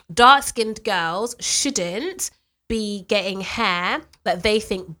 dark skinned girls shouldn't be getting hair that they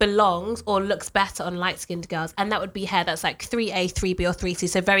think belongs or looks better on light-skinned girls, and that would be hair that's like 3A, 3B, or 3C,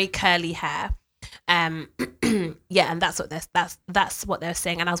 so very curly hair. Yeah, and that's what they're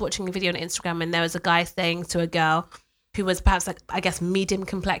saying. And I was watching a video on Instagram, and there was a guy saying to a girl who was perhaps like, I guess, medium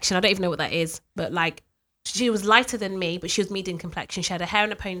complexion. I don't even know what that is, but like she was lighter than me, but she was medium complexion. She had her hair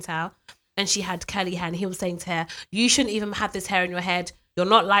in a ponytail, and she had curly hair. And he was saying to her, "You shouldn't even have this hair in your head. You're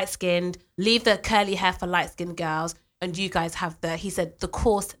not light-skinned. Leave the curly hair for light-skinned girls. And you guys have he said, the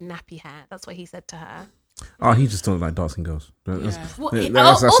coarse nappy hair." That's what he said to her. Oh, he just don't like dark-skinned girls. He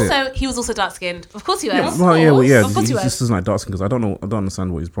was also dark-skinned. Of course he was. Of course he just doesn't like dark-skinned girls. I don't know. I don't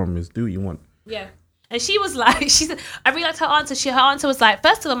understand what his problem is. Do what you want. Yeah. And she was like, she said, I really liked her answer. Her answer was like,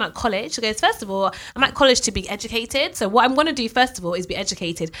 first of all, I'm at college. She goes, first of all, I'm at college to be educated. So what I'm going to do, first of all, is be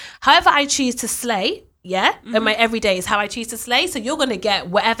educated. However I choose to slay, and my everyday is how I choose to slay. So you're going to get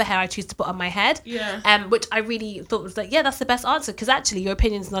whatever hair I choose to put on my head. Yeah. Which I really thought was like, that's the best answer. Because actually your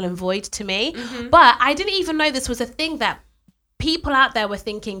opinion's null and void to me. But I didn't even know this was a thing that people out there were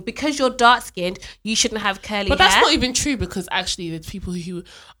thinking because you're dark skinned, you shouldn't have curly hair. But that's not even true because actually there's people who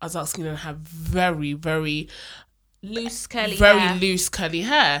are dark skinned and have very, very loose curly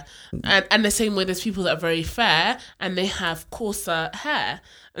hair. And the same way there's people that are very fair and they have coarser hair.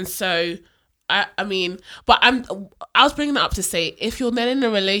 And so I mean, but I was bringing that up to say if you're then in a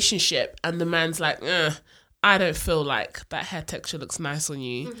relationship and the man's like, I don't feel like that hair texture looks nice on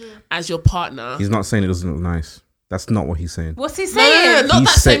you as your partner. He's not saying it doesn't look nice. That's not what he's saying. What's he saying? No, not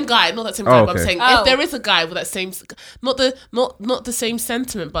that same guy. But I'm saying if there is a guy with that same, not the same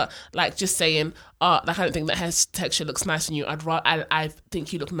sentiment, but like just saying, like I don't think that hair texture looks nice on you. I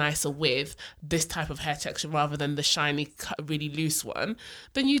think you look nicer with this type of hair texture rather than the shiny, really loose one.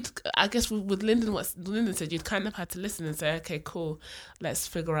 Then I guess with Lyndon, what Lyndon said, you'd kind of had to listen and say, okay, cool, let's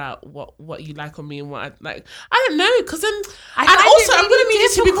figure out what you like on me and what I like. I don't know, because then I'm going to need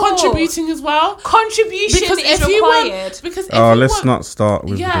you to be contributing as well. Contribution because is required. Let's not start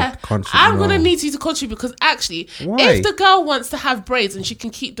with the contribution. I'm going to need you to contribute because actually, if the girl wants to have braids and she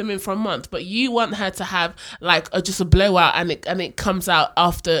can keep them in for a month, but you want her to have like just a blowout and it comes out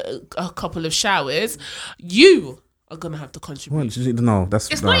after a couple of showers, you are gonna have to contribute. No,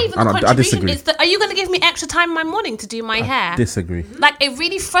 that's it's not even a contribution. I disagree. Are you gonna give me extra time in my morning to do my hair? Disagree. Like it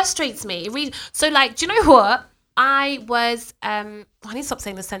really frustrates me. So like, do you know what? I was I need to stop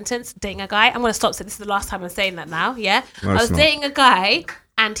saying the sentence. Dating a guy. I'm gonna stop saying this is the last time I'm saying that now. Yeah, no, I was dating a guy.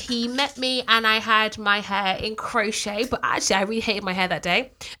 And he met me and I had my hair in crochet. But actually, I really hated my hair that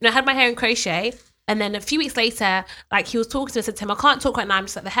day. And I had my hair in crochet. And then a few weeks later, like he was talking to me, I said to him, I can't talk right now, I'm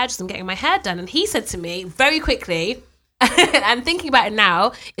just at the hairdresser, I'm getting my hair done. And he said to me very quickly, and thinking about it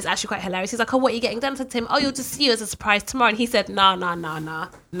now, it's actually quite hilarious. He's like, oh, what are you getting done? I said to him, oh, you'll just see you as a surprise tomorrow. And he said, no,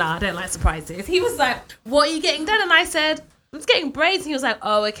 I don't like surprises. He was like, what are you getting done? And I said, I'm just getting braids. And he was like,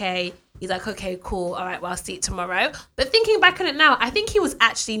 oh, okay. He's like, okay, cool. All right, well, I'll see you tomorrow. But thinking back on it now, I think he was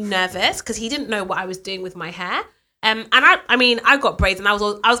actually nervous because he didn't know what I was doing with my hair. And I got braids and I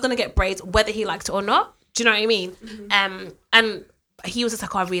was going to get braids whether he liked it or not. Do you know what I mean? Mm-hmm. And he was just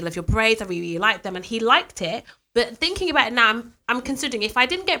like, oh, I really love your braids. I really, really like them. And he liked it. But thinking about it now, I'm considering if I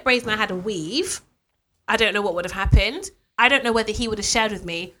didn't get braids and I had a weave, I don't know what would have happened. I don't know whether he would have shared with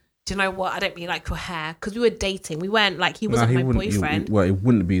me, do you know what? I don't really like your hair. Because we were dating. We weren't like, he wasn't my boyfriend. Well, it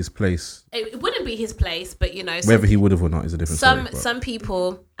wouldn't be his place. It wouldn't be his place, but you know. Whether he would have or not is a different story. Some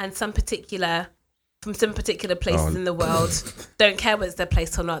people and from some particular places in the world don't care whether it's their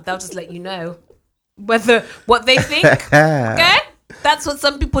place or not. They'll just let you know what they think. Okay? That's what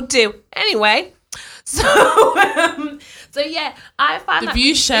some people do. Anyway. So yeah, I found the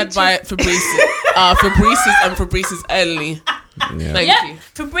views shared by Fabrice and Fabrice's only. Yeah. Thank you.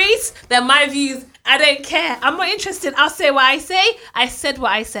 Fabrice, they're my views. I don't care. I'm not interested. I'll say what I say. I said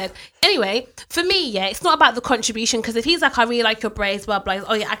what I said. Anyway, for me, yeah, it's not about the contribution because if he's like, I really like your braids, blah, blah,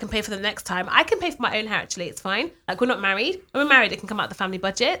 oh yeah, I can pay for them next time. I can pay for my own hair, actually. It's fine. Like, we're not married. When we're married, it can come out of the family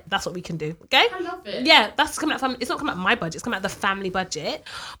budget. That's what we can do, okay? I love it. Yeah, that's coming out it's not coming out of my budget. It's coming out of the family budget.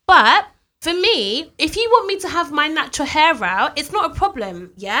 But for me, if you want me to have my natural hair out, it's not a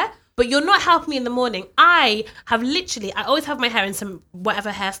problem, yeah? But you're not helping me in the morning. I always have my hair in some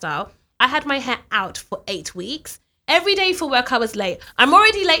whatever hairstyle. I had my hair out for 8 weeks. Every day for work, I was late. I'm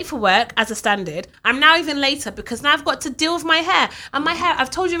already late for work as a standard. I'm now even later because now I've got to deal with my hair. And my hair,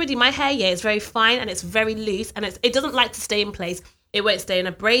 I've told you already, my hair, yeah, is very fine and it's very loose and it doesn't like to stay in place. It won't stay in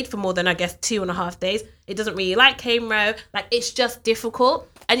a braid for more than, I guess, 2.5 days. It doesn't really like cane row. Like, it's just difficult.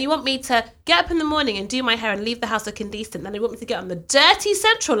 And you want me to get up in the morning and do my hair and leave the house looking decent. Then you want me to get on the dirty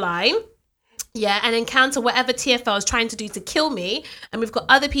central line, yeah, and encounter whatever TFL is trying to do to kill me. And we've got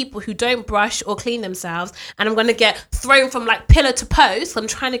other people who don't brush or clean themselves. And I'm going to get thrown from like pillar to post. I'm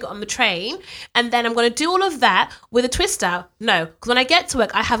trying to get on the train. And then I'm going to do all of that with a twist out. No, because when I get to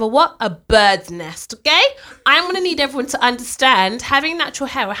work, I have a bird's nest, okay? I'm going to need everyone to understand having natural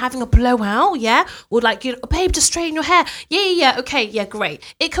hair or having a blowout, yeah? Or like, you know, babe, just straighten your hair. Yeah, okay, yeah, great.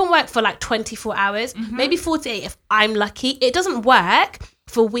 It can work for like 24 hours, maybe 48 if I'm lucky. It doesn't work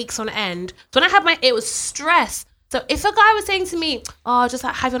for weeks on end. So when I had it was stress. So if a guy was saying to me, oh, just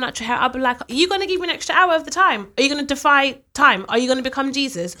like have your natural hair, I'd be like, are you going to give me an extra hour of the time? Are you going to defy time? Are you going to become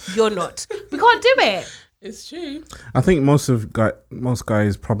Jesus? You're not. We can't do it. It's true. I think most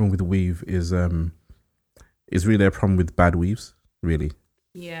guys' problem with weave is really their problem with bad weaves, really.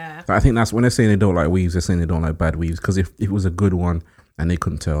 Yeah. I think that's when they're saying they don't like weaves, they're saying they don't like bad weaves. Because if it was a good one and they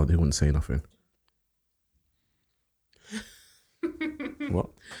couldn't tell, they wouldn't say nothing. What?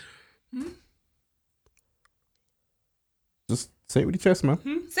 Just say it with your chest, man.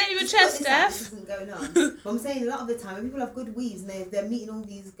 Say it with your chest, Steph. Isn't going on. But I'm saying a lot of the time when people have good weaves and they're meeting all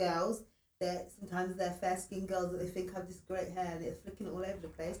these girls, sometimes they're fair skinned girls that they think have this great hair and they're flicking it all over the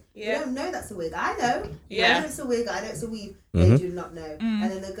place. Yeah. They don't know that's a wig. I know. Yeah. I know it's a wig. I know it's a weave. They do not know. And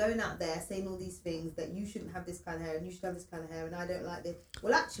then they're going out there saying all these things that you shouldn't have this kind of hair and you should have this kind of hair and I don't like this.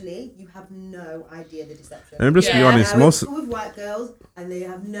 Well, actually, you have no idea the deception. And just be honest, I went to school with white girls and they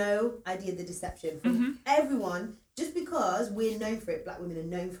have no idea the deception from everyone. Just because we're known for it, black women are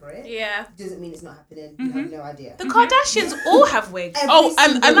known for it, doesn't mean it's not happening. You have no idea. The Kardashians all have wigs.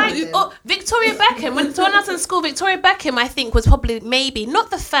 Victoria Beckham, when I was in school, Victoria Beckham, I think, was probably maybe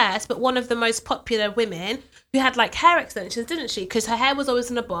not the first, but one of the most popular women who had like hair extensions, didn't she? Because her hair was always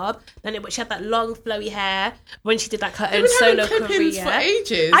in a bob. Then she had that long flowy hair when she did like her own solo career. For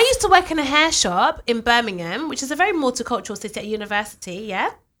ages. I used to work in a hair shop in Birmingham, which is a very multicultural city at university.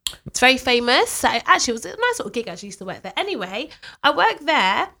 Yeah. It's very famous. So actually, it was a nice little gig. I actually used to work there. Anyway, I worked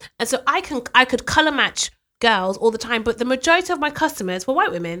there, and so I could colour match girls all the time. But the majority of my customers were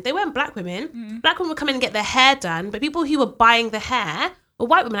white women. They weren't black women. Black women would come in and get their hair done, but people who were buying the hair were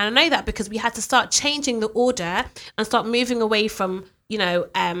white women. And I know that because we had to start changing the order and start moving away from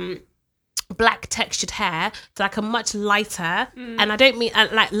black textured hair to like a much lighter, and I don't mean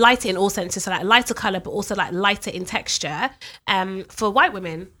like lighter in all senses, so like lighter colour, but also like lighter in texture, for white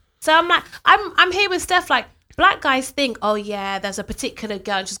women. So I'm like, I'm here with Steph. Like, black guys think, oh yeah, there's a particular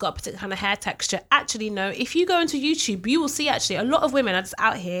girl and she's got a particular kind of hair texture. Actually, no. If you go into YouTube, you will see actually a lot of women are just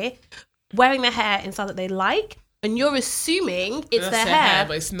out here wearing their hair in style that they like. and you're assuming it's their hair.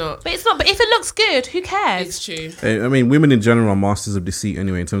 But it's not. But it's not. But if it looks good, who cares? It's true. I mean, women in general are masters of deceit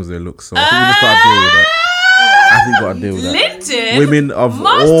anyway in terms of their looks. So I think we just got to deal with that. I think we got to deal with that. Lyndon, women of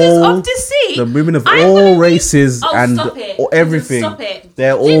masters all of deceit. The women of all races and everything. Stop it.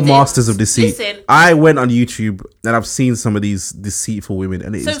 They're all Lyndon, masters of deceit. Listen. I went on YouTube and I've seen some of these deceitful women,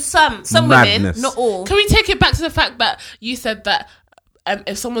 and it's some madness. women, not all. Can we take it back to the fact that you said that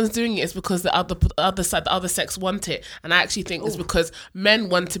if someone's doing it, it's because the other side, the other sex want it, and I actually think it's because men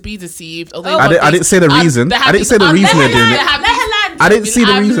want to be deceived. Or I didn't say the reason. I didn't say the reason they're doing it. I didn't see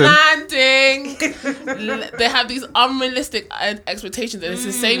the reason. They have these unrealistic expectations, and it's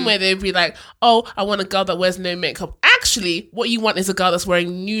the same way they'd be like, "Oh, I want a girl that wears no makeup." Actually, what you want is a girl that's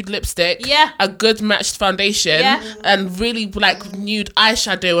wearing nude lipstick, a good matched foundation, and really like nude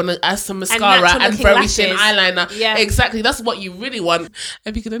eyeshadow and some mascara and very lashes. thin eyeliner. Yeah. Exactly, that's what you really want.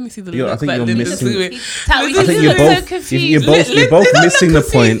 If you could only see the look I think that you're Lyndon's missing. doing. I think you're both missing the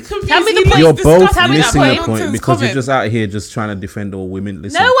point. Tell me the point. You're both Tell me missing the the point because you're just out here just trying to defend all women.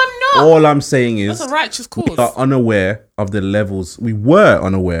 Listen, No, I'm not. All I'm saying is That's a righteous cause. we are unaware of the levels. We were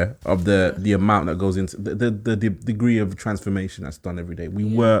unaware of the amount that goes into the degree of transformation that's done every day. We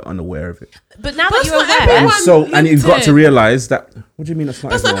were unaware of it. But now That's that you're not aware, everyone. And you've got to LinkedIn. realize that. What do you mean that's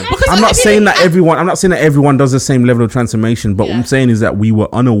not everyone? because I'm not saying that everyone. I'm not saying that everyone does the same level of transformation. But what I'm saying is that we were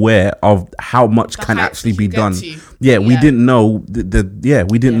unaware of how much can height actually you be get done. to. Yeah, we didn't know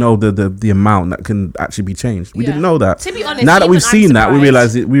we didn't know the amount that can actually be changed. We didn't know that. To be honest, now that even we've seen I'm that,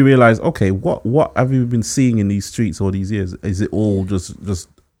 surprised. we realize okay, what have we been seeing in these streets all these years? Is it all just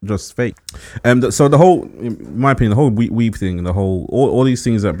fake? So the whole, in my opinion, the whole weave thing, the whole all these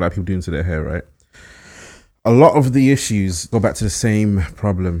things that black people do to their hair, right? A lot of the issues go back to the same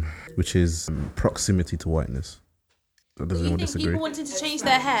problem, which is proximity to whiteness. Does you anyone think disagree? people wanting to change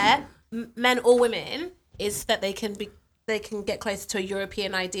their hair, men or women, is that they can get closer to a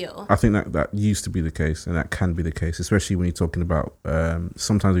European ideal? I think that used to be the case, and that can be the case, especially when you're talking about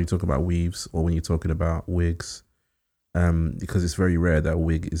sometimes when you talk about weaves or when you're talking about wigs, because it's very rare that a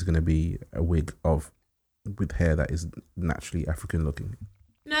wig is going to be a wig with hair that is naturally African looking.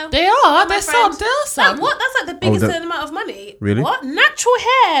 No, They are. my There's friend. some. There's some. What? That's like the biggest amount of money. Really? What? Natural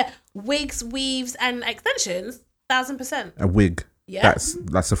hair, wigs, weaves, and extensions. 1,000%. A wig. Yeah.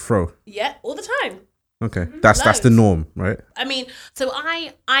 That's a fro. Yeah, all the time. Okay, that's the Loads. norm, right? I mean, so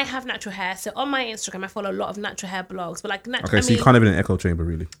I have natural hair. So on my Instagram, I follow a lot of natural hair blogs. But like, Okay, so you can't live in an echo chamber,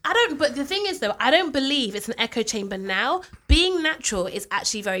 really. I don't. But the thing is, though, I don't believe it's an echo chamber now. Being natural is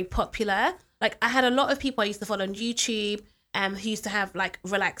actually very popular. Like, I had a lot of people I used to follow on YouTube, who used to have like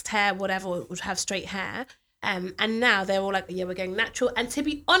relaxed hair, whatever, or would have straight hair. And now they're all like, yeah, we're going natural. And to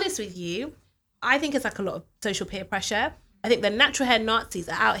be honest with you, I think it's like a lot of social peer pressure. I think the natural hair Nazis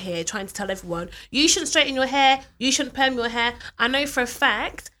are out here trying to tell everyone, you shouldn't straighten your hair, you shouldn't perm your hair. I know for a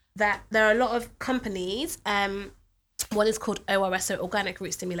fact that there are a lot of companies, one is called ORS, so Organic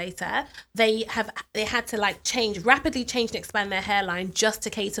Root Stimulator. They had to like rapidly change and expand their hairline just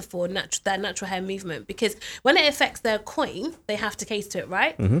to cater for their natural hair movement, because when it affects their coin, they have to cater to it,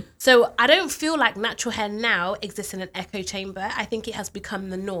 right? Mm-hmm. So I don't feel like natural hair now exists in an echo chamber. I think it has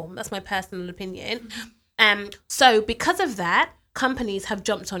become the norm. That's my personal opinion. So because of that, companies have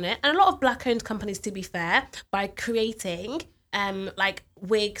jumped on it, and a lot of black-owned companies, to be fair, by creating like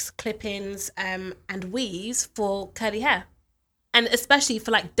wigs, clip-ins, and weaves for curly hair, and especially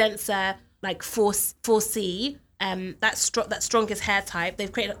for like denser, like 4C, that strongest hair type.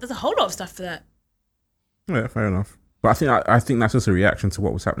 They've created. There's a whole lot of stuff for that. Yeah, fair enough. But I think that's just a reaction to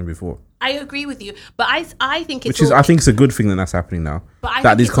what was happening before. I agree with you, but I think it's I think it's a good thing that's happening now. But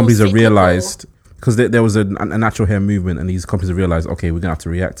that these companies have realized, cyclical. because there was a natural hair movement, and these companies have realized, okay, we're gonna have to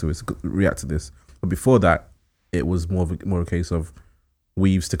react to this. But before that, it was more a case of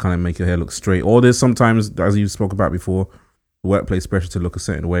weaves to kind of make your hair look straight. Or there's sometimes, as you spoke about before, workplace pressure to look a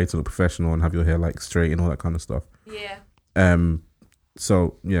certain way, to look professional and have your hair like straight and all that kind of stuff. Yeah.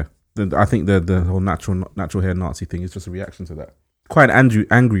 So yeah, I think the whole natural hair Nazi thing is just a reaction to that. Quite an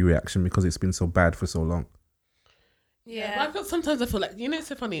angry reaction, because it's been so bad for so long. Yeah. Sometimes I feel like, it's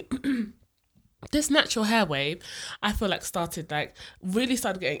so funny. This natural hair wave, I feel like started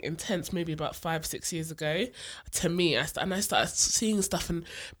getting intense maybe about 5-6 years ago. To me, I started seeing stuff and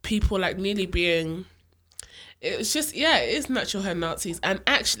people like nearly being. It was just it is natural hair Nazis, and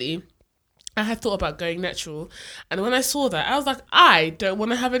actually, I had thought about going natural, and when I saw that, I was like, I don't want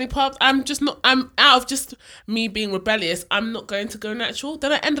to have any part. I'm out of just me being rebellious. I'm not going to go natural.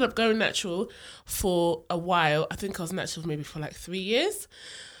 Then I ended up going natural for a while. I think I was natural maybe for like 3 years.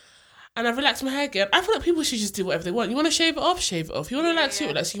 and I've relaxed my hair again, I feel like people should just do whatever they want. You want to shave it off, shave it off. You want to relax,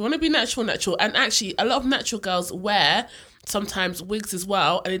 relax. You want to be natural. And actually, a lot of natural girls wear sometimes wigs as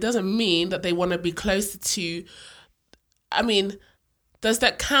well, and it doesn't mean that they want to be closer to. I mean, does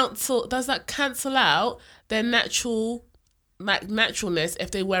that cancel out their naturalness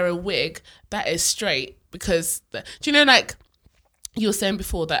if they wear a wig that is straight? Because do you know, like you were saying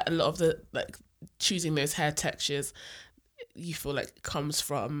before, that a lot of the like choosing those hair textures, you feel like it comes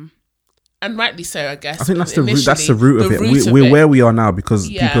from. And rightly so, I guess. I think that's the root of it. We're where we are now because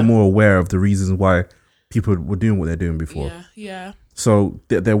people are more aware of the reasons why people were doing what they're doing before. Yeah. So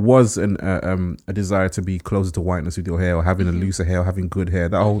there was a desire to be closer to whiteness with your hair, or having a looser hair, or having good hair.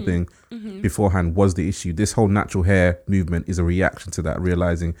 That whole thing beforehand was the issue. This whole natural hair movement is a reaction to that,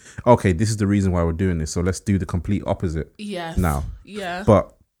 realizing, okay, this is the reason why we're doing this. So let's do the complete opposite. Yes. Now. Yeah.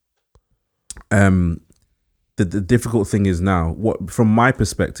 But the difficult thing is now, from my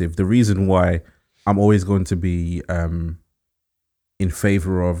perspective, the reason why I'm always going to be in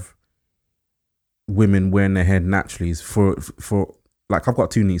favor of women wearing their hair naturally is for like, I've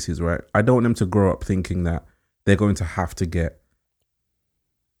got two nieces, right? I don't want them to grow up thinking that they're going to have to get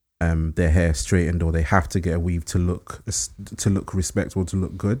their hair straightened, or they have to get a weave to look respectable, to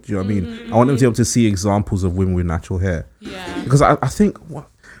look good. Do you know what I mean? I want them to be able to see examples of women with natural hair. Yeah. Because I think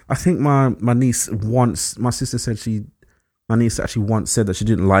my niece once, my sister said my niece actually once said that she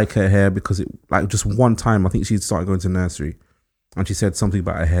didn't like her hair because it, like, just one time, I think she'd started going to nursery, and she said something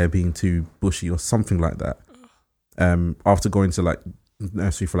about her hair being too bushy or something like that. After going to like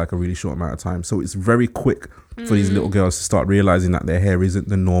nursery for like a really short amount of time. So it's very quick for these little girls to start realizing that their hair isn't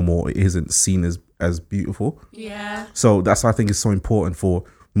the norm, or it isn't seen as beautiful. Yeah. So that's why I think it's so important for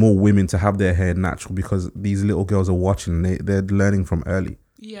more women to have their hair natural, because these little girls are watching, they're learning from early.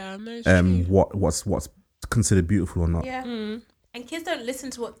 Yeah, no, it's true. What's considered beautiful or not. Yeah. And kids don't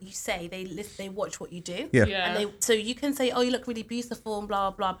listen to what you say; they watch what you do. Yeah. And so you can say, "Oh, you look really beautiful," and blah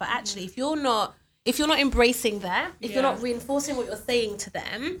blah. But actually, if you're not embracing that, if you're not reinforcing what you're saying to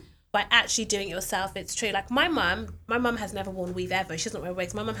them by actually doing it yourself, it's true. Like my mum has never worn weave ever. She doesn't wear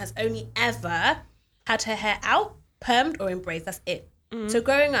wigs. My mum has only ever had her hair out, permed or in braids. That's it. So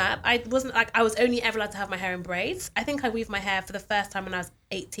growing up, I was only ever allowed to have my hair in braids. I think I weaved my hair for the first time when I was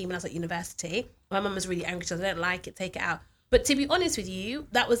 18, when I was at university. My mum was really angry. She said, "I don't like it, take it out." But to be honest with you,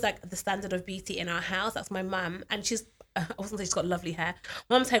 that was like the standard of beauty in our house. That's my mum. And I wasn't saying she's got lovely hair.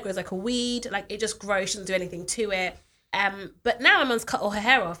 My mum's hair grows like a weed. Like, it just grows. She doesn't do anything to it. But now my mum's cut all her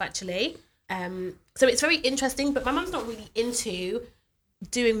hair off, actually. So it's very interesting. But my mum's not really into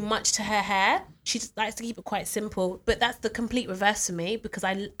doing much to her hair. She just likes to keep it quite simple. But that's the complete reverse for me, because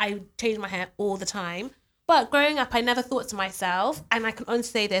I change my hair all the time. But growing up, I never thought to myself, and I can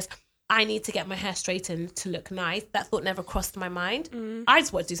honestly say this, I need to get my hair straightened to look nice. That thought never crossed my mind. I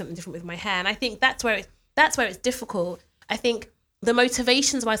just want to do something different with my hair. And I think that's where it's difficult. I think the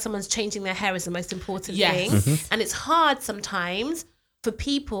motivations why someone's changing their hair is the most important thing. And it's hard sometimes for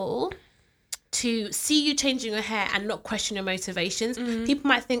people to see you changing your hair and not question your motivations. People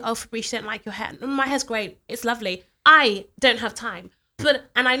might think, "Oh, Fabrice, you don't like your hair." My hair's great. It's lovely. I don't have time.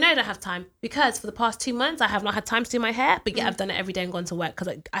 And I know I don't have time, because for the past 2 months, I have not had time to do my hair. But yet I've done it every day and gone to work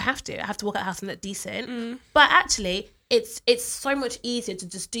because I have to. I have to walk out the house and look decent. But actually, it's so much easier to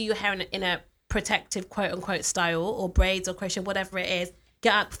just do your hair in a protective, quote unquote, style, or braids or crochet, whatever it is.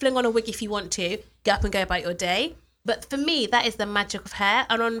 Get up, fling on a wig if you want to, get up and go about your day. But for me, that is the magic of hair.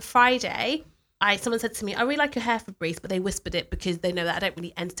 And on Friday, someone said to me, "I really like your hair, Fabrice," but they whispered it because they know that I don't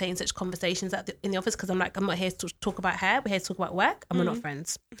really entertain such conversations in the office, because I'm not here to talk about hair. We're here to talk about work, and we're not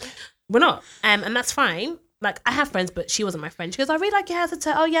friends. We're not. And that's fine. Like, I have friends, but she wasn't my friend. She goes, "I really like your hair." I said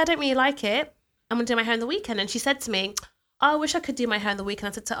to her, "Oh yeah, I don't really like it. I'm going to do my hair on the weekend." And she said to me, "Oh, I wish I could do my hair on the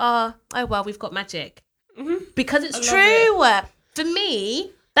weekend." I said to her, oh well, we've got magic. Because it's true. For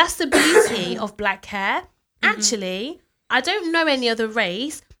me, that's the beauty of black hair. Actually, I don't know any other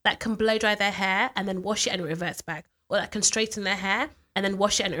race that can blow dry their hair and then wash it and it reverts back, or that can straighten their hair and then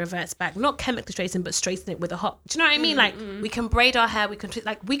wash it and it reverts back. Not chemically straighten, but straighten it with a hot. Do you know what I mean? Like, we can braid our hair,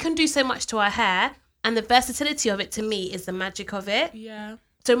 we can do so much to our hair, and the versatility of it, to me, is the magic of it. Yeah.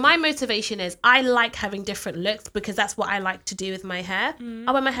 So my motivation is, I like having different looks, because that's what I like to do with my hair.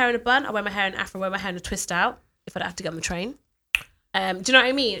 I wear my hair in a bun, I wear my hair in afro, I wear my hair in a twist out if I don't have to get on the train. Do you know what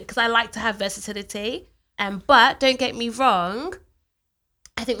I mean? Because I like to have versatility. But don't get me wrong,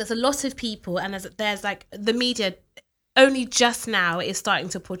 I think there's a lot of people, and there's like the media only just now is starting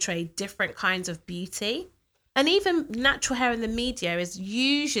to portray different kinds of beauty. And even natural hair in the media is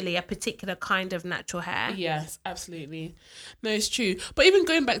usually a particular kind of natural hair. Yes, absolutely. No, it's true. But even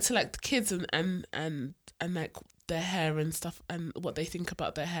going back to like the kids and like their hair and stuff and what they think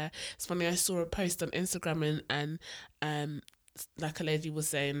about their hair. It's funny, I saw a post on Instagram and like a lady was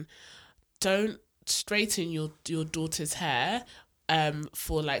saying, don't straighten your daughter's hair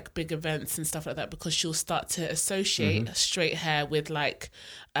for like big events and stuff like that, because she'll start to associate straight hair with like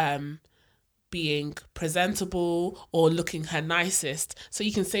being presentable or looking her nicest. So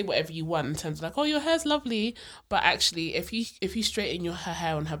you can say whatever you want in terms of like, oh, your hair's lovely, but actually if you straighten her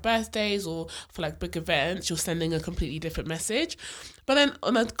hair on her birthdays or for like big events, you're sending a completely different message. But then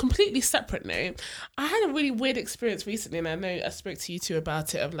on a completely separate note, I had a really weird experience recently, and I know I spoke to you two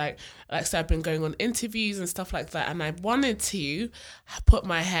about it, of like so I've been going on interviews and stuff like that, and I wanted to put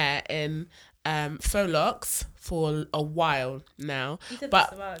my hair in faux locks for a while now.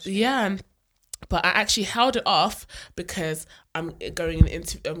 But yeah, but I actually held it off because I'm going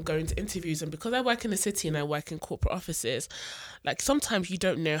to interviews, and because I work in the city and I work in corporate offices, like sometimes you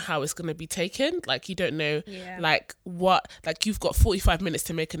don't know how it's going to be taken. Like you don't know like what, like you've got 45 minutes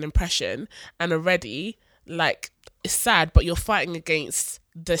to make an impression, and already like it's sad, but you're fighting against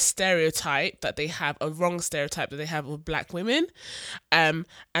the stereotype that they have, a wrong stereotype that they have of black women. And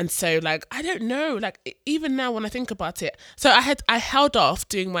so like, I don't know, like even now when I think about it, so I held off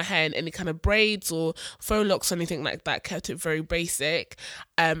doing my hair in any kind of braids or faux locks or anything like that, kept it very basic.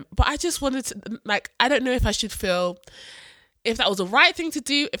 But I just wanted to, like, I don't know if I should feel, if that was the right thing to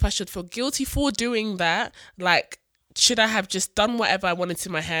do, if I should feel guilty for doing that, like, should I have just done whatever I wanted to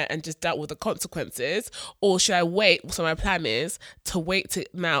my hair and just dealt with the consequences, or should I wait? So my plan is to wait till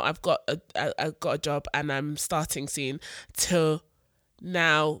now I've got a job and I'm starting soon, to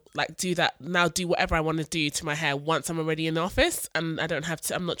now like do whatever I want to do to my hair once I'm already in the office, and I don't have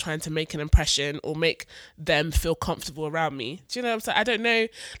to, I'm not trying to make an impression or make them feel comfortable around me. Do you know what I'm saying? I don't know,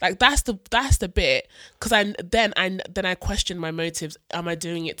 like that's the bit, because I question my motives. Am I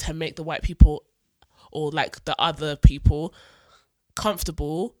doing it to make the white people or like the other people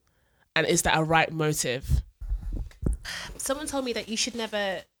comfortable, and is that a right motive? Someone told me that you should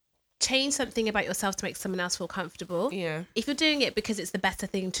never change something about yourself to make someone else feel comfortable. Yeah. If you're doing it because it's the better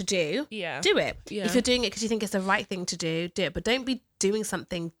thing to do, do it. Yeah. If you're doing it because you think it's the right thing to do it. But don't be doing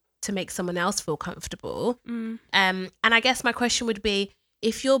something to make someone else feel comfortable. And I guess my question would be,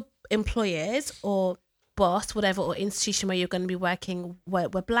 if your employers or boss, whatever, or institution where you're going to be working were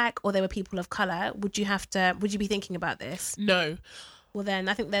black, or they were people of color, would you be thinking about this? No. Well, then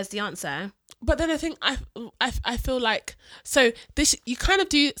I think there's the answer. But then I think I feel like, so this, you kind of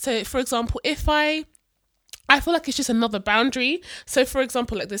do, so for example, if I feel like it's just another boundary. So for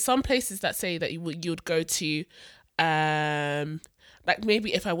example, like there's some places that say that you would go to, like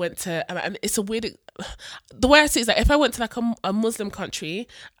maybe if I went to, and it's a weird, the way I see it is that if I went to like a Muslim country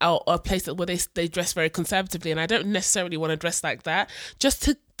or a place where they dress very conservatively, and I don't necessarily want to dress like that, just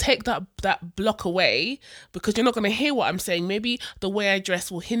to take that block away, because you're not going to hear what I'm saying. Maybe the way I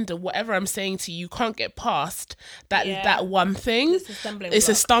dress will hinder whatever I'm saying to you. You can't get past that one thing. It's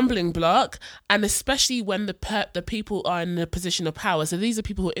a stumbling block, and especially when the people are in a position of power. So these are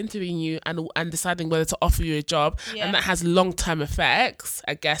people who are interviewing you and deciding whether to offer you a job, and that has long-term effects.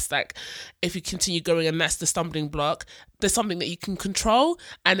 I guess like if you continue going and that's the stumbling block, there's something that you can control,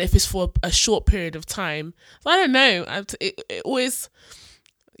 and if it's for a short period of time, so I don't know. It always.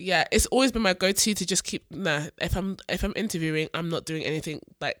 Yeah, it's always been my go-to to just keep. If I'm interviewing, I'm not doing anything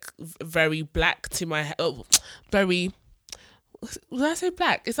like very black to my hair. Oh, very. Did I say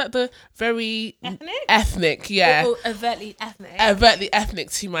black? Is that the very ethnic? Yeah, or overtly ethnic. Overtly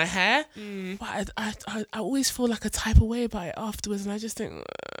ethnic to my hair. But I always feel like a type of way about it afterwards, and I just think.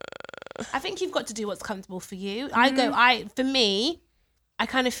 I think you've got to do what's comfortable for you. For me, I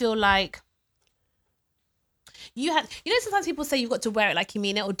kind of feel like. Sometimes people say you've got to wear it like you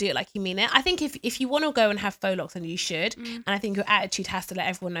mean it or do it like you mean it. I think if you want to go and have faux locks, then you should. And I think your attitude has to let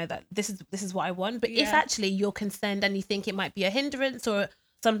everyone know that this is what I want. But if actually you're concerned and you think it might be a hindrance or a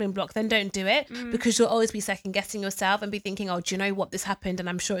stumbling block, then don't do it, because you'll always be second guessing yourself and be thinking, oh, do you know what, this happened and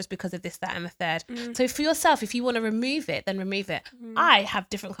I'm sure it's because of this, that and the third. So for yourself, if you want to remove it, then remove it. I have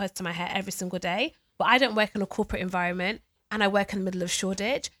different colours to my hair every single day, but I don't work in a corporate environment, and I work in the middle of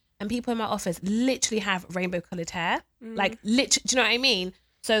Shoreditch. And people in my office literally have rainbow coloured hair. Like, literally, do you know what I mean?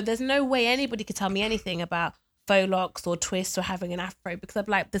 So there's no way anybody could tell me anything about faux locks or twists or having an afro, because I'm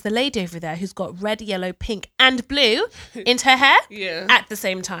like, there's a lady over there who's got red, yellow, pink and blue into her hair at the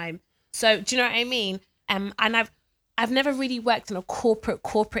same time. So do you know what I mean? And I've never really worked in a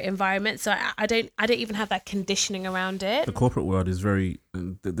corporate environment, so I don't even have that conditioning around it. The corporate world is very,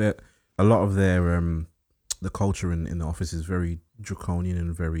 a lot of their the culture in the office is very draconian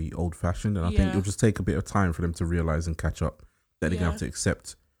and very old fashioned, and I think it'll just take a bit of time for them to realize and catch up that they're gonna have to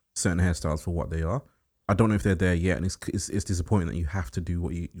accept certain hairstyles for what they are. I don't know if they're there yet, and it's disappointing that you have to do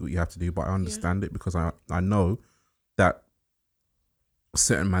what you have to do. But I understand it because I know that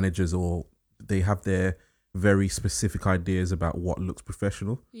certain managers they have their very specific ideas about what looks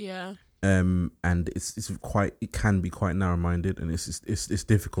professional. Yeah. And it can be quite narrow minded, and it's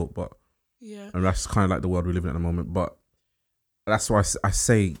difficult, but and that's kind of like the world we live in at the moment. But that's why I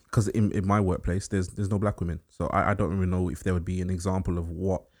say, because in my workplace there's no black women, so I don't even know if there would be an example of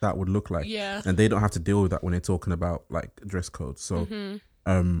what that would look like. Yeah. And they don't have to deal with that when they're talking about like dress codes. So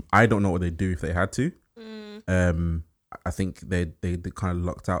I don't know what they'd do if they had to. I think they kind of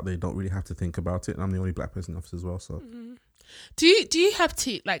locked out. They don't really have to think about it. And I'm the only black person in the office as well. So do you have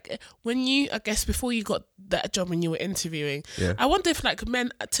to, like, when you, I guess before you got that job when you were interviewing, I wonder if like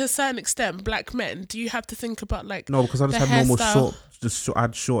men, to a certain extent, black men, do you have to think about like, no, because I just had normal short, I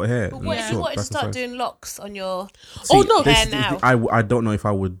had short hair. But what if you wanted to start doing locks on your hair now? I don't know if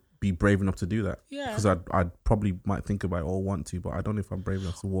I would be brave enough to do that. Yeah. Because I'd probably might think about it or want to, but I don't know if I'm brave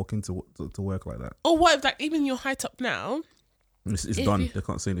enough to walk into to work like that. Or what if, like, even your height up now, it's done. They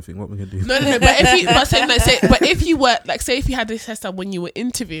can't say anything. What we gonna do? No. But if you were like, say if you had this hairstyle when you were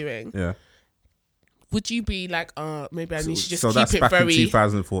interviewing, would you be like, maybe I need to just keep that's it back very? In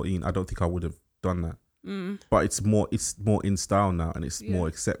 2014, I don't think I would have done that. But it's more in style now, and it's more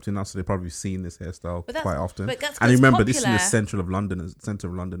accepted now. So they've probably seen this hairstyle quite often. And remember, this is in the centre of London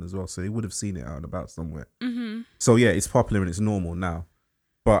as well, so they would have seen it out and about somewhere. So yeah, it's popular and it's normal now.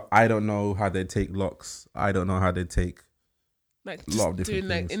 But I don't know how they take locks. I don't know how they take like a lot of different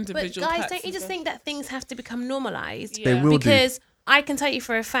doing things. Like individual. But guys, don't you just think that things have to become normalised? They will because I can tell you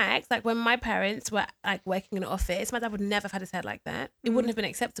for a fact, like when my parents were like working in an office, my dad would never have had his hair like that. It wouldn't have been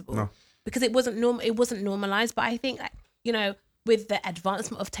acceptable. No. Because it wasn't normalized. But I think, like, you know, with the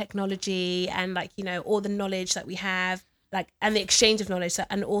advancement of technology and, like, you know, all the knowledge that we have, like, and the exchange of knowledge,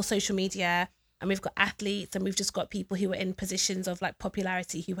 and all social media, and we've got athletes, and we've just got people who are in positions of like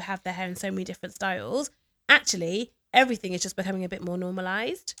popularity who have their hair in so many different styles. Actually, everything is just becoming a bit more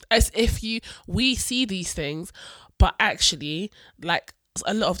normalized. As if we see these things, but actually, like,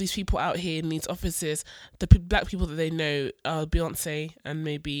 a lot of these people out here in these offices, the black people that they know are Beyonce and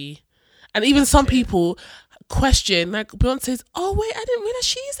maybe. And even some people question, like, Beyonce's, oh, wait, I didn't realize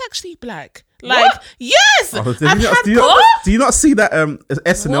she's actually black. Like, what? Yes! Oh, do you not see that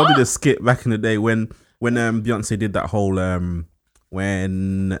SNL did a skit back in the day when Beyonce did that whole,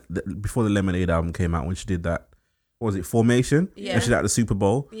 before the Lemonade album came out, when she did that, what was it, Formation? Yeah. And she did at the Super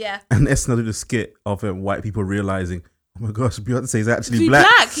Bowl. Yeah. And SNL did a skit of white people realising, oh my gosh, Beyonce is actually black.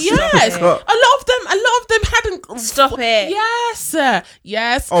 Yes. A lot of them hadn't. Stop it.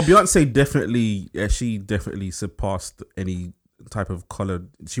 Yes. Oh, Beyonce definitely surpassed any type of color.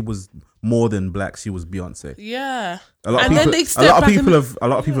 She was more than black. She was Beyonce. Yeah. A lot of people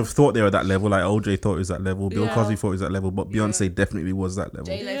have thought they were that level. Like OJ thought it was that level. Bill Cosby thought it was that level. But Beyonce definitely was that level.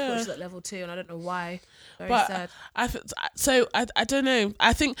 J-Lo thought she was that level too, and I don't know why. Very sad. I don't know.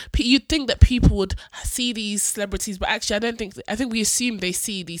 I think you'd think that people would see these celebrities, but actually, I don't think. I think we assume they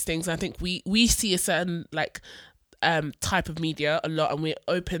see these things. I think we see a certain like type of media a lot, and we're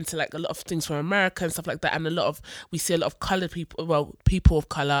open to like a lot of things from America and stuff like that, and we see a lot of colored people, people of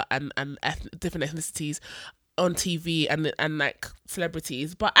color and different ethnicities on TV and like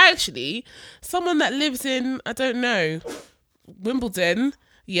celebrities. But actually, someone that lives in, I don't know, Wimbledon,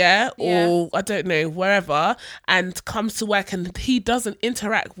 or I don't know, wherever, and comes to work and he doesn't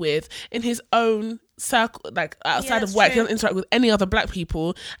interact with in his own circle, like outside of work, he doesn't interact with any other black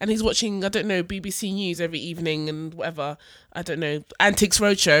people, and he's watching, I don't know, BBC News every evening and whatever, I don't know, Antiques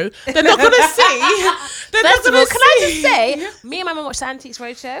Roadshow. They're not gonna see. First of all, can I just say, me and my mum watched the Antiques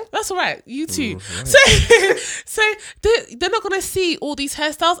Roadshow. That's all right, you too. Right. So they're not gonna see all these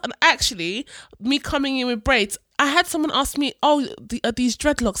hairstyles, and actually, me coming in with braids. I had someone ask me, are these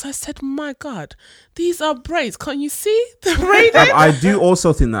dreadlocks? I said, my God, these are braids. Can't you see the braiding? I do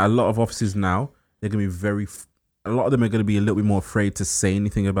also think that a lot of offices now, they're going to be a lot of them are going to be a little bit more afraid to say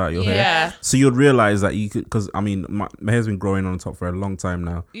anything about your hair. So you'll realise that you could, because I mean, my hair's been growing on the top for a long time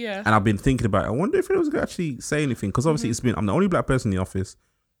now. Yeah. And I've been thinking about it. I wonder if it was going to actually say anything, because obviously I'm the only black person in the office.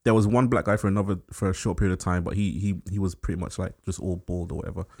 There was one black guy for a short period of time, but he was pretty much like just all bald or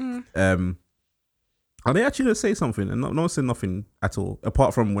whatever. Are they actually going to say something? And no one said nothing at all,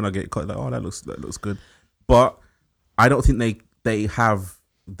 apart from when I get cut, like, oh, that looks good. But I don't think they have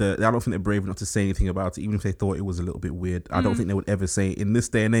I don't think they're brave enough to say anything about it, even if they thought it was a little bit weird. I don't think they would ever say it. In this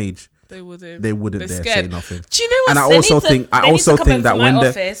day and age. They wouldn't dare say nothing. Do you know what? And I also think that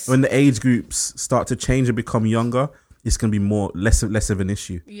when the age groups start to change and become younger, it's going to be less of an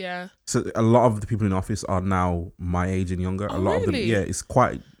issue. Yeah. So a lot of the people in the office are now my age and younger. Oh, a lot of them, it's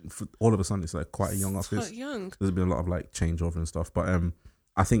quite all of a sudden it's like quite a young office. Quite young. There's been a lot of like changeover and stuff, but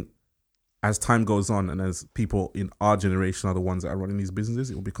I think as time goes on and as people in our generation are the ones that are running these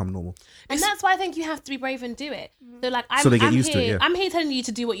businesses, it will become normal. And that's why I think you have to be brave and do it. So like, they get used to it. Yeah. I'm here telling you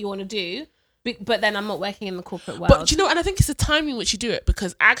to do what you want to do. But then I'm not working in the corporate world. But and I think it's the timing in which you do it,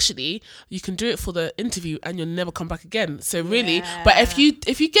 because actually you can do it for the interview and you'll never come back again. So really, but if you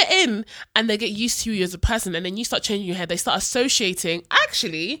get in and they get used to you as a person, and then you start changing your hair, they start associating.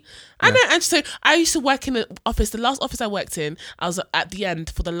 Actually, I know. And so I used to work in an office. The last office I worked in, I was at the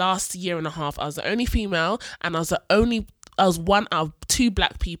end for the last year and a half. I was the only female, and I was one out of 2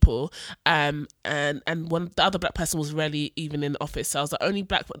 black people, and the other black person was rarely even in the office. So I was the only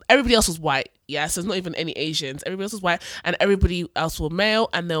black. Everybody else was white. Yeah, so there's not even any Asians. Everybody else was white, and everybody else were male,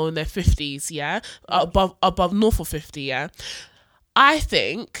 and they were in their 50s. Yeah, above north of 50. Yeah, I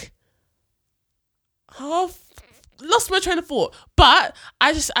think I've lost my train of thought, but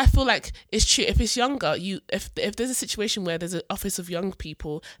I feel like it's true. If it's younger, if there's a situation where there's an office of young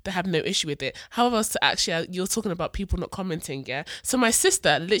people, they have no issue with it. However, you're talking about people not commenting, yeah. So my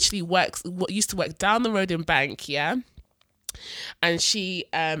sister literally used to work down the road in Bank, yeah, and she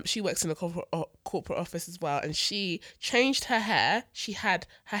works in a corporate office as well, and she changed her hair. She had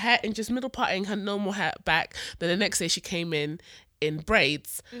her hair in just middle parting, her normal hair back. Then the next day she came in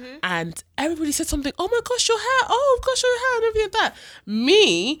braids, and everybody said something, oh my gosh, your hair, oh gosh, your hair, and everything like that.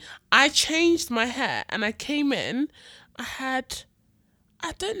 Me, I changed my hair and I came in, I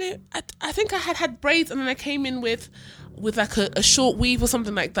think I had braids, and then I came in with like a short weave or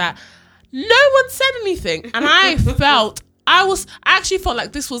something like that. No one said anything, and I actually felt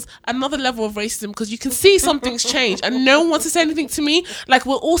like this was another level of racism, because you can see something's changed and no one wants to say anything to me. Like,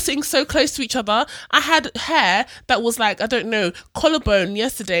 we're all sitting so close to each other. I had hair that was like, I don't know, collarbone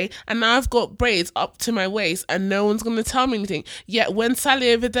yesterday, and now I've got braids up to my waist and no one's going to tell me anything. Yet when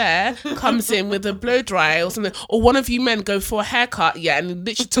Sally over there comes in with a blow dry or something, or one of you men go for a haircut, and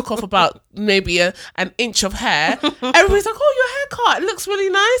literally took off about maybe an inch of hair, everybody's like, oh, your haircut, it looks really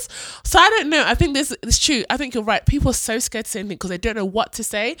nice. So I don't know. I think it's true. I think you're right. People are so scared to say anything because they don't know what to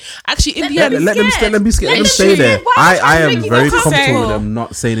say. Actually, in the end, let them be scared. Let them stay there. I am very comfortable with them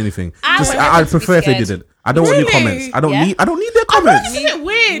not saying anything. I prefer if they didn't. I don't want your comments. I don't need their comments. Isn't it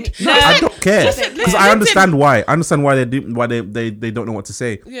weird? No, I don't care, because I understand why. I understand why they don't know what to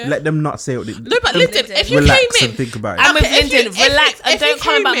say. Yeah. Let them not say what they. No, but Lyndon, if you relax came in and think about it. I'm with Lyndon. Relax and don't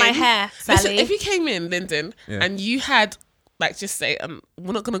comment about my hair, Sally. Listen, if you came in, Lyndon, and you had, like, just say,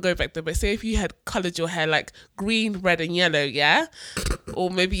 we're not gonna go back there, but say if you had coloured your hair like green, red, and yellow, yeah,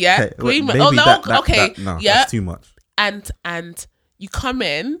 or maybe green. No, yeah, that's too much. And you come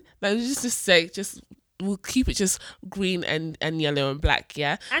in, like, just we'll keep it just green and yellow and black,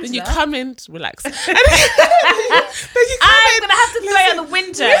 yeah. Angela? Then you come in, relax. Then I'm gonna have to play on the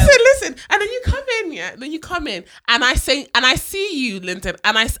window. Listen, and then you come in, yeah. Then you come in, and I see you, Lyndon,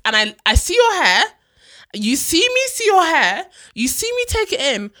 and I see your hair. You see me see your hair, you see me take it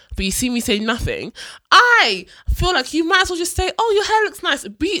in, but you see me say nothing. I feel like you might as well just say, oh, your hair looks nice.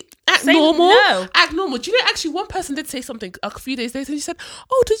 Act normal. No. Act normal. Do you know, actually, one person did say something a few days later, and she said,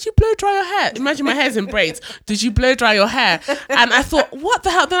 oh, did you blow dry your hair? Imagine my hair's in braids. Did you blow dry your hair? And I thought, what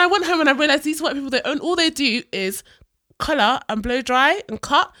the hell? Then I went home and I realised these white people, all they do is colour and blow dry and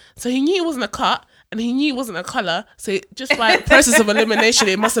cut. So he knew it wasn't a cut. And he knew it wasn't a colour, so just by process of elimination,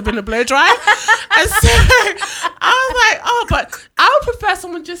 it must have been a blow dry. And so I was like, oh, but I would prefer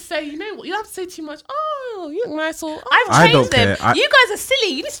someone just say, you know what, you don't have to say too much. Oh, you look nice. Or I've trained them. You guys are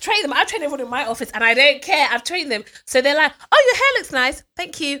silly. You need to train them. I've trained everyone in my office, and I don't care. I've trained them, so they're like, oh, your hair looks nice.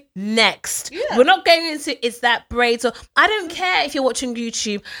 Thank you. Next, we're not going into is that braids or I don't care if you're watching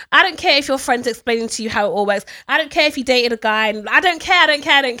YouTube. I don't care if your friend's explaining to you how it all works. I don't care if you dated a guy. And I don't care.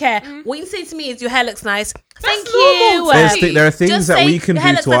 Mm-hmm. What you say to me is your hair looks nice. Thank you. There are things that we can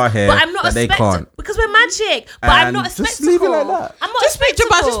do to our hair that they can't. Because we're magic. But I'm not a spectacle. Just leave it like that. I'm not a spectacle.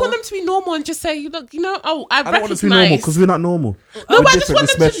 But I just want them to be normal and just say, look, I don't want them to be normal because we're not normal. No, but I just want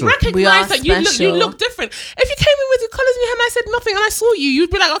them to recognise that you look different. If you came in with your colours in your hair and I said nothing and I saw you, you'd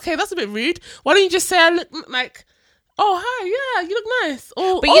be like, okay, that's a bit rude. Why don't you just say I look like, oh, hi, yeah, you look nice.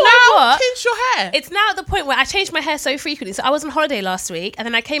 But you know what? Change your hair. It's now at the point where I change my hair so frequently. So I was on holiday last week, and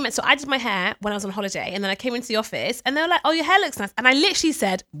then I came in. So I did my hair when I was on holiday, and then I came into the office, and they were like, oh, your hair looks nice. And I literally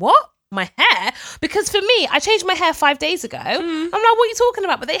said, what? My hair? Because for me, I changed my hair 5 days ago. I'm like, what are you talking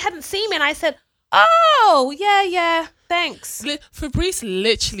about? But they hadn't seen me, and I said, oh, yeah, thanks. Fabrice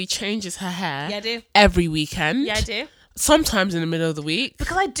literally changes her hair I do. every weekend. Yeah, I do. sometimes in the middle of the week.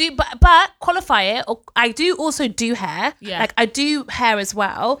 Because I do, but qualify it. Or I do also do hair. Yeah. Like I do hair as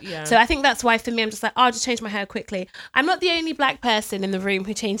well. Yeah. So I think that's why for me, I'm just like, I'll just change my hair quickly. I'm not the only black person in the room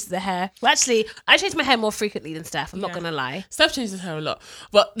who changes their hair. Well, actually, I change my hair more frequently than Steph. I'm not going to lie. Steph changes her hair a lot.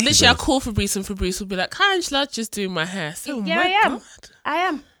 But literally, I call Fabrice and Fabrice will be like, hi, Angela, just doing my hair. So, I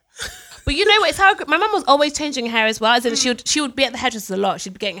am. But you know what? It's how my mum was always changing her hair as well. As in, she would be at the hairdresser a lot.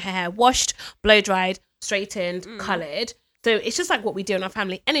 She'd be getting her hair washed, blow dried, straightened, coloured. So it's just like what we do in our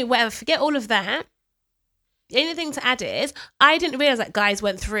family. Anyway, whatever. Forget all of that. The only thing to add is I didn't realise that guys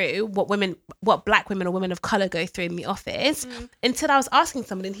went through what black women or women of colour go through in the office until I was asking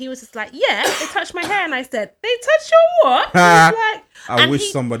somebody, and he was just like, "Yeah, they touched my hair," and I said, "They touched your what?" I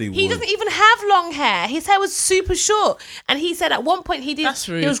wish somebody would. He doesn't even have long hair. His hair was super short, and he said at one point he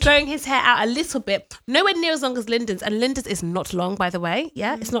was growing his hair out a little bit, nowhere near as long as Lyndon's, and Lyndon's is not long, by the way.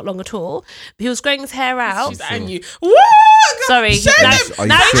 Yeah, it's not long at all. But he was growing his hair out. She's at you. Sorry, now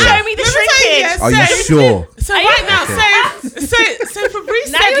you show me the shrinkage. Are you sure? So right now, so Fabrice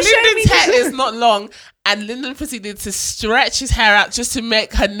said Lyndon's hair is not long, and Lyndon proceeded to stretch his hair out just to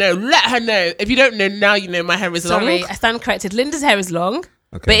make her know. Let her know. If you don't know now, you know my hair is long. Sorry, I stand corrected. Lyndon's hair is long,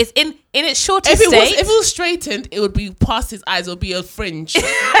 but it's in its shortest state. If it was straightened, it would be past his eyes. It would be a fringe.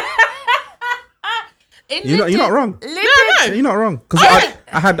 You're not wrong. No. You're not wrong. Because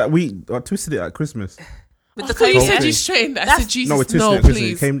I had that. I twisted it at Christmas. With the you said you straightened. I said, Jesus, no, we twisted no, it,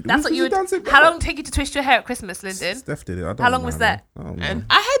 please. That's what you would. How long did it take you to twist your hair at Christmas, Lyndon? Steph did it. How long was that? And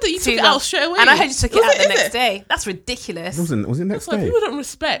I heard that you took it out straight away. And I heard you took it out the next day. That's ridiculous. Was it next day? People don't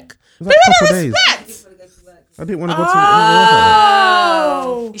respect. It was like a couple days. I didn't want to go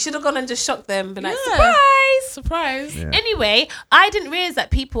to. You should have gone and just shocked them, but like surprise. Yeah. Anyway, I didn't realize that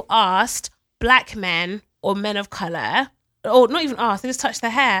people asked black men or men of color, or not even asked, they just touched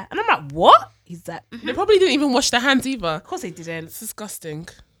their hair, and I'm like, what? He's like, They probably didn't even wash their hands either. Of course they didn't. It's disgusting.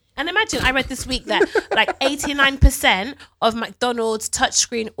 And imagine, I read this week that like 89% of McDonald's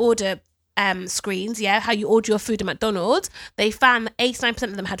touchscreen order screens, how you order your food at McDonald's, they found that 89%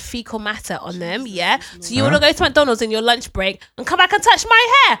 of them had fecal matter on them, So you want to go to McDonald's in your lunch break and come back and touch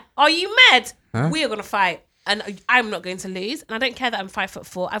my hair? Are you mad? We are going to fight. And I'm not going to lose. And I don't care that I'm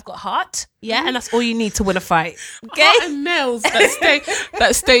 5'4". I've got heart. And that's all you need to win a fight. Okay? Heart and nails that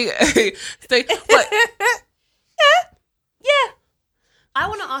stay. What? Yeah. I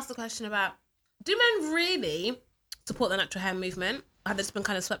want to ask the question about, do men really support the natural hair movement? Or have they just been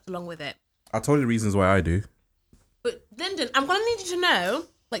kind of swept along with it? I told you the reasons why I do. But Lyndon, I'm going to need you to know,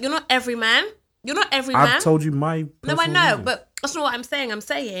 like, you're not every man. You're not every man. I've told you my No, I know, but that's not what I'm saying. I'm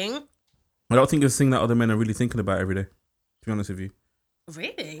saying, I don't think it's a thing that other men are really thinking about every day, to be honest with you.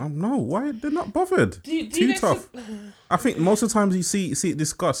 Really? No, why? They're not bothered. Too tough. I think most of the times you see it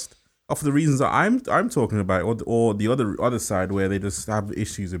discussed off the reasons that I'm talking about, or the other side where they just have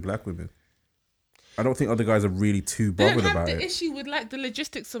issues with black women. I don't think other guys are really too bothered about it. The issue with like the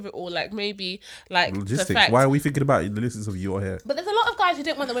logistics of it all, like maybe like logistics. The fact, why are we thinking about the logistics of your hair? But there's a lot of guys who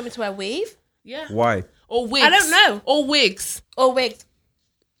don't want the women to wear weave. Yeah. Why? Or wigs. I don't know. Or wigs.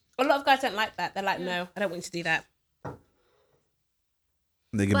 A lot of guys don't like that. They're like, no, I don't want you to do that.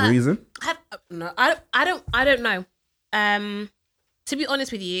 They give a reason? I don't know. To be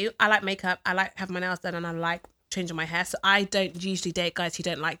honest with you, I like makeup. I like having my nails done, and I like changing my hair. So I don't usually date guys who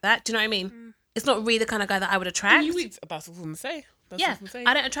don't like that. Do you know what I mean? It's not really the kind of guy that I would attract. That's what I'm saying.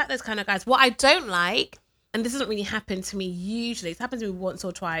 I don't attract those kind of guys. What I don't like, and this doesn't really happen to me usually, it's happened to me once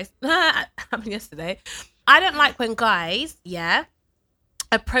or twice. It happened yesterday. I don't like when guys,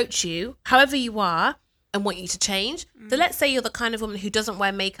 approach you, however you are, and want you to change. So let's say you're the kind of woman who doesn't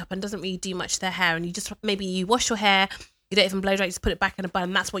wear makeup and doesn't really do much to their hair, and you just maybe you wash your hair, you don't even blow dry, you just put it back in a bun,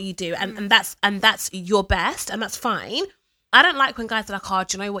 and that's what you do, and that's your best, and that's fine. I don't like when guys are like, oh,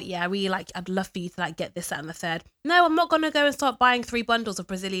 do you know what? Yeah, I really like, I'd love for you to like get this, that, and the third. No, I'm not going to go and start buying 3 bundles of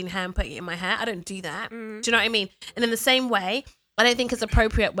Brazilian hair and putting it in my hair. I don't do that. Do you know what I mean? And in the same way, I don't think it's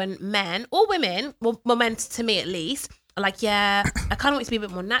appropriate when men or women, well, men to me at least, are like, yeah, I kind of want you to be a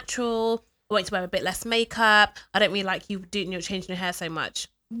bit more natural. I want you to wear a bit less makeup. I don't really like you changing your hair so much.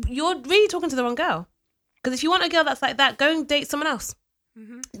 You're really talking to the wrong girl. Because if you want a girl that's like that, go and date someone else.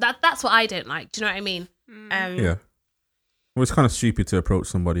 That's what I don't like. Do you know what I mean? Yeah. Well, it's kind of stupid to approach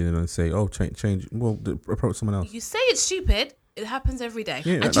somebody and then say, "Oh, change." Well, approach someone else. You say it's stupid. It happens every day.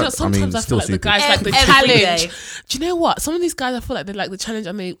 Yeah, and do you know, sometimes I feel like stupid. the guys like the Every challenge. day. Do you know what? Some of these guys I feel like they like the challenge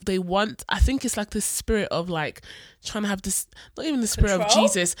and they want. I think it's like the spirit of like trying to have this. Not even the spirit of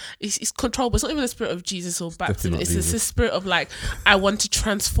Jesus. It's control, but it's not even the spirit of Jesus or baptism. It's the spirit of like, I want to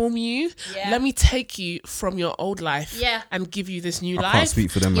transform you. Yeah. Let me take you from your old life. Yeah. And give you this new I life. can't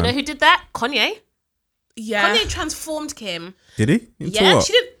speak for them. You know who did that? Kanye. Yeah. Kanye transformed Kim. Did he? Yeah, what?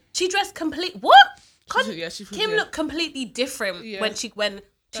 she did. She dressed What? Kim looked completely different when she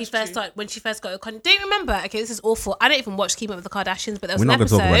first got a Kanye. Do you remember? Okay, this is awful. I don't even watch Keeping Up with the Kardashians, but there was We're not an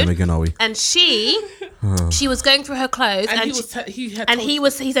episode. Talk about him again, are we? And she was going through her clothes, and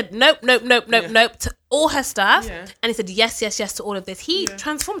he said nope to all her stuff, and he said yes to all of this. He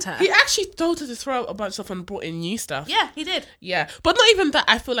transformed her. He actually told her to throw out a bunch of stuff and brought in new stuff. Yeah, he did. Yeah, but not even that.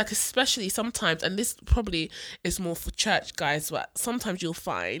 I feel like, especially sometimes, and this probably is more for church guys, but sometimes you'll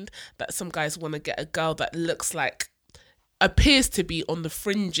find that some guys want to get a girl that appears to be on the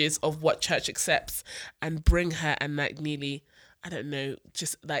fringes of what church accepts and bring her and like nearly, I don't know,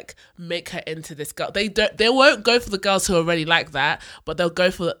 just like make her into this girl. They won't go for the girls who are already like that, but they'll go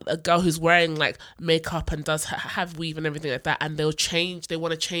for a girl who's wearing like makeup and does have weave and everything like that, and they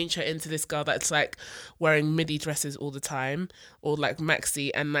want to change her into this girl that's like wearing midi dresses all the time, or like maxi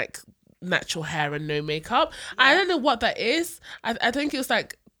and like natural hair and no makeup. I don't know what that is. I think it was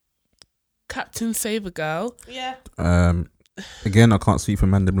like Captain Save a Girl. Yeah. Again, I can't speak for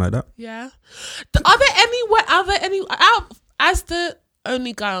Mandem like that. Yeah. As the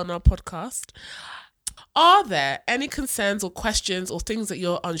only guy on our podcast, are there any concerns or questions or things that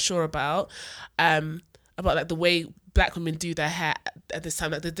you're unsure about like the way black women do their hair at this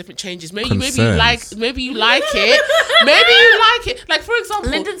time, like the different changes? Maybe you like it. Maybe you like it. Like, for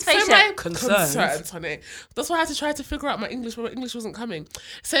example, Lyndon's facial concerns, honey. That's why I had to try to figure out my English, but my English wasn't coming.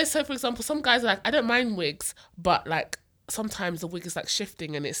 So for example, some guys are like, I don't mind wigs, but like sometimes the wig is like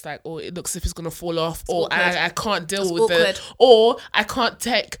shifting and it's like, or it looks as if it's gonna fall off, or I can't deal with it, or I can't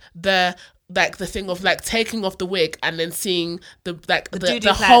take the thing of like taking off the wig and then seeing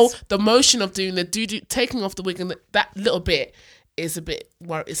the motion of doing the taking off the wig, and that little bit is a bit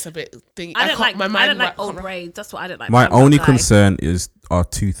thingy. I don't like old braids. That's what I don't like. My only concern are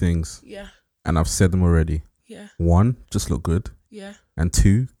two things. Yeah. And I've said them already. Yeah. One, just look good. Yeah. And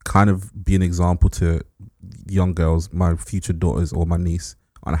two, kind of be an example to young girls, my future daughters or my niece,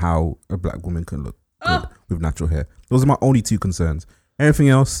 on how a black woman can look good with natural hair. Those are my only two concerns. Everything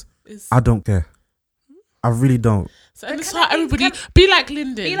else, I don't care. I really don't. So it's how everybody be like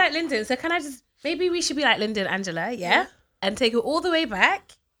Lyndon. Be like Lyndon. So can I just, maybe we should be like Lyndon, Angela, yeah? And take it all the way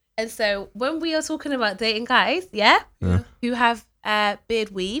back. And so when we are talking about dating guys, who have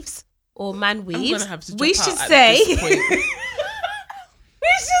beard weaves or man weaves, we should say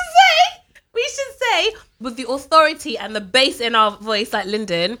we should say with the authority and the bass in our voice like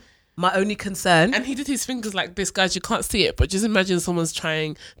Lyndon, my only concern. And he did his fingers like this, guys. You can't see it, but just imagine someone's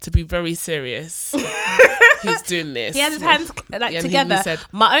trying to be very serious. He's doing this. He has his hands together. He said,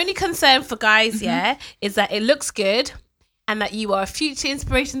 my only concern for guys, is that it looks good and that you are a future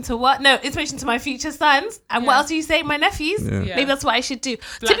inspiration to what? No, inspiration to my future sons. And what else do you say? My nephews? Yeah. Maybe that's what I should do.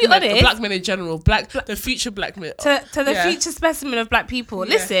 Black to be men, honest. Black men in general. The future black men. To the future specimen of black people.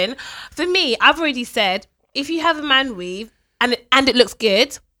 Yeah. Listen, for me, I've already said, if you have a man weave and it looks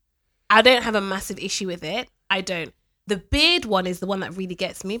good, I don't have a massive issue with it. I don't. The beard one is the one that really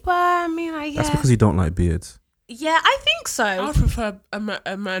gets me. But I mean, That's because you don't like beards. Yeah, I think so. I prefer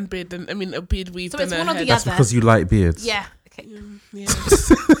a man beard than, a beard weave than a head. That's because you like beards. Yeah. Okay. Yeah.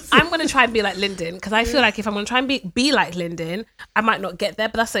 I'm going to try and be like Lyndon because I feel like if I'm going to try and be like Lyndon, I might not get there,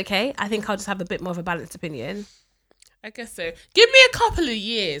 but that's okay. I think I'll just have a bit more of a balanced opinion. I guess so. Give me a couple of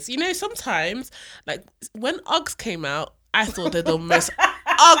years. You know, sometimes, like, when Uggs came out, I thought they're the most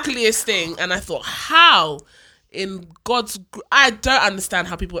ugliest thing. And I thought, how in God's... I don't understand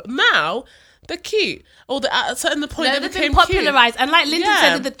how people... Now... They're cute. Or at a certain point, they became popularized. And like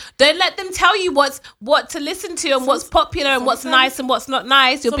Lyndon said, don't let them tell you what to listen to and what's popular and what's nice and what's not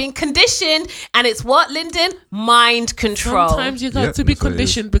nice. You're being conditioned, and it's what, Lyndon? Mind control. Sometimes you got to be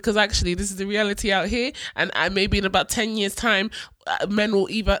conditioned because actually this is the reality out here. And maybe in about 10 years' time, men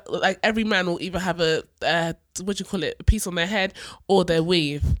will either, like every man will either have a piece on their head or their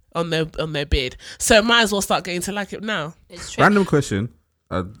weave on their beard. So might as well start getting to like it now. It's true. Random question.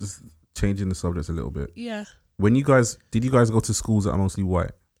 Just changing the subject a little bit. Yeah. Did you guys go to schools that are mostly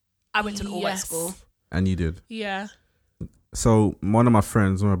white? I went to an all-white school. And you did? Yeah. So one of my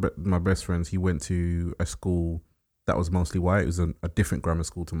friends, one of my best friends, he went to a school that was mostly white. It was a different grammar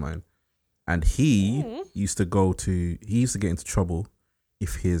school to mine. And he used to get into trouble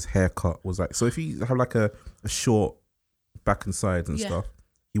if his haircut was like, so if you have like a short back and sides and stuff,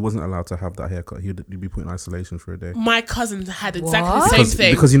 he wasn't allowed to have that haircut. He'd be put in isolation for a day. My cousin had exactly the same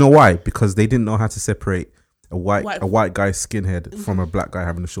thing. Because you know why? Because they didn't know how to separate a white guy's skinhead from a black guy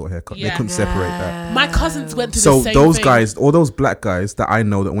having a short haircut. Yeah. They couldn't separate that. My cousins went to the same thing. So those guys, all those black guys that I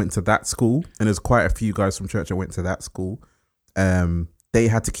know that went to that school, and there's quite a few guys from church that went to that school, they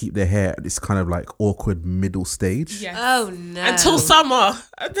had to keep their hair at this kind of like awkward middle stage. Yes. Oh no! Until summer.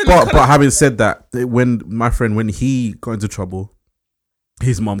 But having said that, when he got into trouble,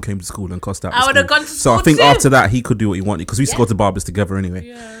 his mom came to school and cussed out. I would have gone to school. So I think too. after that he could do what he wanted because we used to go to barbers together anyway.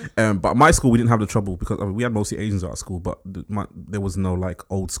 Yeah. But my school we didn't have the trouble because we had mostly Asians at our school, but there was no like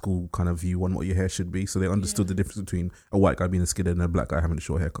old school kind of view on what your hair should be. So they understood the difference between a white guy being a skinhead and a black guy having a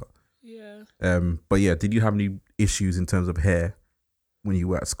short haircut. Yeah. But yeah, did you have any issues in terms of hair when you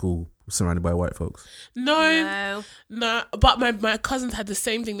were at school surrounded by white folks? No. But my cousins had the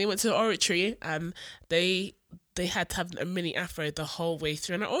same thing. They went to the oratory and they had to have a mini afro the whole way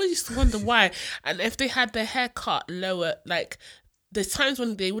through, and I always used to wonder why. And if they had their hair cut lower, like there's times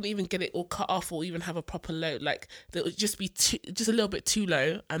when they wouldn't even get it all cut off or even have a proper low, like they would just be just a little bit too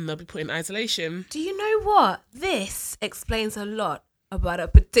low, and they'll be put in isolation. Do you know what? This explains a lot about a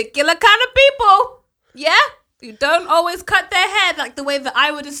particular kind of people. Yeah, you don't always cut their hair like the way that I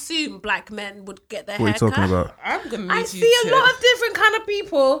would assume black men would get their hair cut. What are you talking about? I'm gonna. I see a lot of different kind of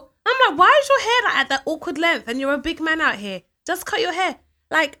people. I'm like, why is your hair like at that awkward length and you're a big man out here? Just cut your hair.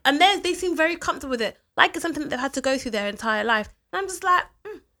 Like, and they seem very comfortable with it. Like it's something that they've had to go through their entire life. And I'm just like,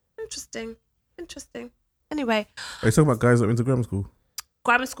 interesting. Anyway. Are you talking about guys that went to grammar school?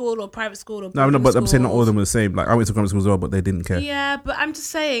 Grammar school or private school or No, but I'm saying not all of them were the same. Like I went to grammar school as well, but they didn't care. Yeah, but I'm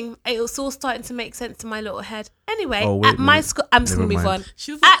just saying it was all starting to make sense in my little head. Anyway, wait at my school, I'm just gonna move on.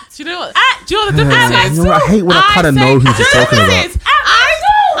 Do you know what? Do you know the difference is? You know what? I hate when I kind of know who she's talking about.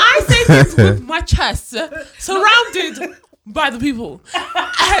 I say things with my chest surrounded by the people.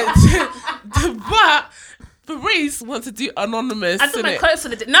 But Fabrice wants to do anonymous. I did my quote for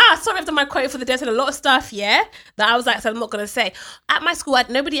the day. Sorry, I've done my quote for the day. I said a lot of stuff, that I was like, so I'm not going to say. At my school,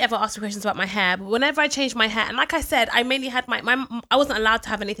 nobody ever asked me questions about my hair, but whenever I changed my hair, and like I said, I mainly had I wasn't allowed to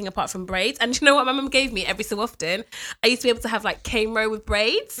have anything apart from braids. And you know what my mum gave me every so often? I used to be able to have like cane row with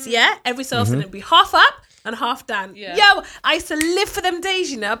braids, every so often it'd be half up and half down. Yeah. Yo, I used to live for them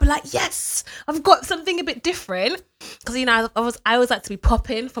days, I'd be like, yes, I've got something a bit different. Because, I always like to be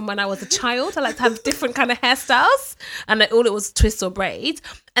popping from when I was a child. I like to have different kind of hairstyles. And all it was twists or braids.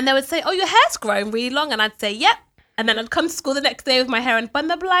 And they would say, oh, your hair's grown really long. And I'd say, yep. And then I'd come to school the next day with my hair in a bun.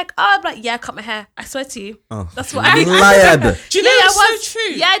 They'd be like, yeah, I cut my hair. I swear to you. Oh, that's what I did. Do you know it's so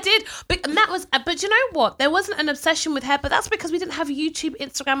true? Yeah, I did. But you know what? There wasn't an obsession with hair, but that's because we didn't have YouTube,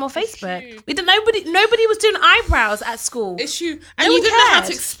 Instagram, or Facebook. We didn't. Nobody was doing eyebrows at school. It's true. And you didn't know how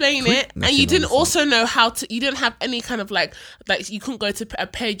to explain it. And you didn't also know how to, you didn't have any kind of like you couldn't go to a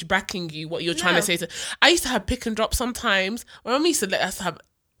page backing you what you're trying to say. I used to have pick and drop sometimes. My mum used to let us have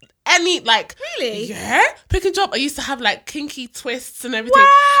really? Yeah, pick and drop. I used to have like kinky twists and everything.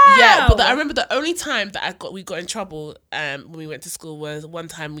 Wow. Yeah, but I remember the only time that we got in trouble when we went to school was one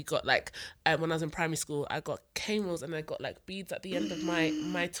time we got when I was in primary school, I got cane rolls and I got like beads at the end of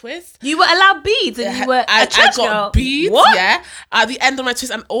my twist. You were allowed beads and you were I got beads. What? Yeah, at the end of my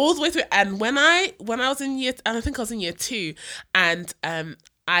twist and all the way through. And when I was in I think I was in year 2, and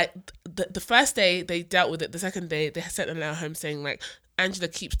the first day they dealt with it. The second day they sent a letter home saying like, Angela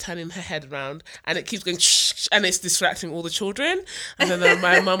keeps turning her head around and it keeps going shh, and it's distracting all the children. And then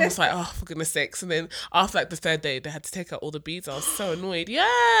my mum was like, oh, for goodness sakes. And then after the third day, they had to take out all the beads. I was so annoyed.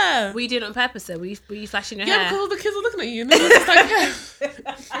 Yeah. Were you doing it on purpose though? Were you flashing your hair? Yeah, because all the kids were looking at you. And it's like,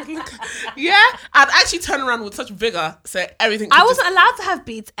 yeah. I'd actually turn around with such vigor. So everything. I wasn't allowed to have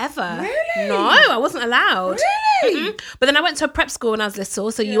beads ever. Really? No, I wasn't allowed. Really? Mm-hmm. But then I went to a prep school when I was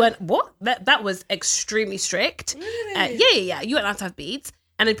little. So you went, what? That was extremely strict. Really? Yeah. You weren't allowed to have beads.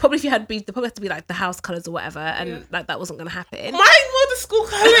 And then probably if you had beads, they probably had to be like the house colours or whatever. And that wasn't going to happen. Mine were the school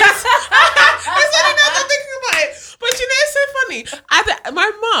colours. That's only now I'm thinking about it. But it's so funny.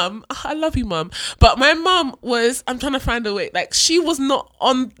 My mum, I love you, mum. But my mum was, I'm trying to find a way. Like, she was not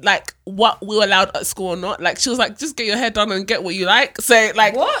on like what we were allowed at school or not. Like, she was like, just get your hair done and get what you like. So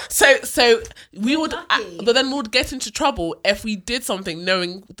like, what? So we would, but then we would get into trouble if we did something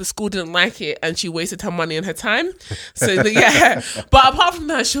knowing the school didn't like it and she wasted her money and her time. So yeah. But apart from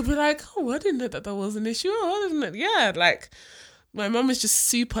that, she'll be like, oh, I didn't know that was an issue. Oh, isn't it? Yeah. Like, my mum is just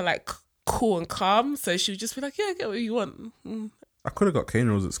super like cool and calm, so she would just be like, yeah, get what you want. I could have got cane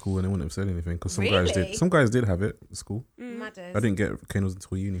rolls at school and they wouldn't have said anything because some guys did have it at school. I didn't get cane rolls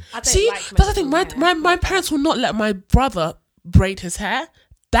until uni. See, that's the thing. My parents will not let my brother braid his hair.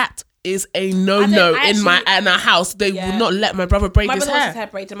 That is a no in our house. They would not let my brother braid his hair. My brother wants his hair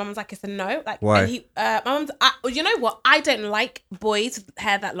braided. My mum's like, it's a no. Like, why? And my mum's. You know what? I don't like boys with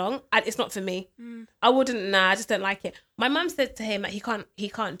hair that long. It's not for me. I wouldn't. Nah, I just don't like it. My mum said to him that he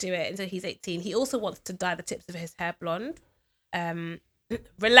can't do it until he's 18. He also wants to dye the tips of his hair blonde.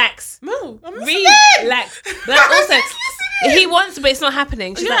 Relax. No, I'm relax. But also, He wants, but it's not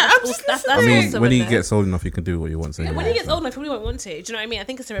happening. She's that's I mean, awesome, when he gets old enough, he can do what he wants. Anyway. When he gets old enough, he probably won't want to. Do you know what I mean? I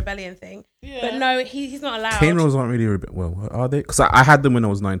think it's a rebellion thing. Yeah. But no, he's not allowed. Cane rolls aren't really well, are they? Because I had them when I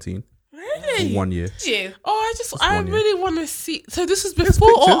was 19. Really? For 1 year. Did you? Oh, I really want to see. So this was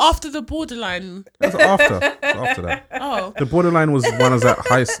before or after the borderline? It was after that. Oh, the borderline was when I was at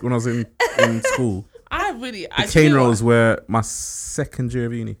high school, when I was in school. The cane rolls were my second year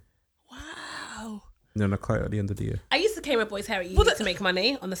of uni. Wow. Then I cut at the end of the year. I used to cane my boys' hair at uni to make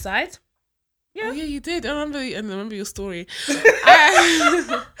money on the side. Yeah, oh, yeah, you did. I remember your story. But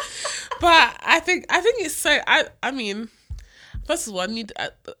I think it's so. I mean. First of all,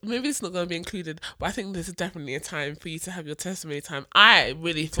 maybe it's not going to be included, but I think there's definitely a time for you to have your testimony time. I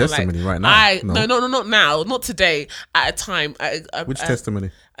really feel testimony like right now. No, not now, not today. At a time, which testimony?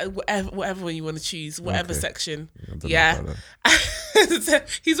 Whatever you want to choose, whatever section. Yeah,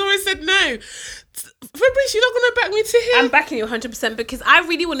 he's always said no. Fabrice, you're not going to back me to him. I'm backing you 100% because I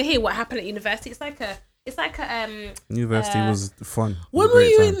really want to hear what happened at university. It's like a university was fun. When were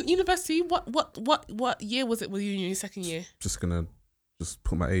you in university? What year was it? Were you in your second year? Just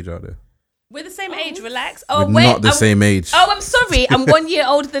put my age out there. We're the same age. Relax. Oh, we're not the same age. Oh, I'm sorry. I'm 1 year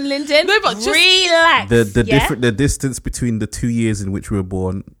older than Lyndon. No, but relax. The distance between the 2 years in which we were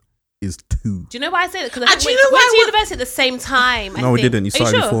born is 2. Do you know why I say that? Because I went to university at the same time. No, we didn't. You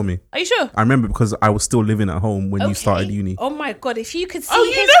started before me. Are you sure? I remember because I was still living at home when you started uni. Oh my god! If you could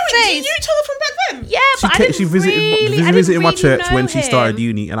see his face. You knew each other from back then. Yeah, but she visited my church when she started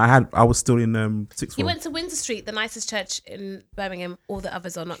uni, and I was still in sixth form. He went to Windsor Street, the nicest church in Birmingham. All the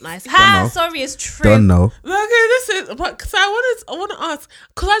others are not nice. Sorry, it's true. Don't know. Okay, listen, but because I want to ask,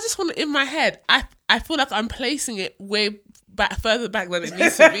 because I just want to, in my head, I feel like I'm placing it way further back than it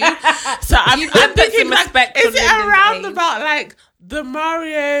needs to be. So I'm thinking, like, is it around about like the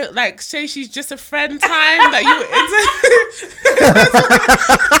Mario, like, say she's just a friend time that you were into?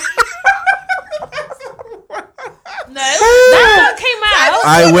 No, that song came out.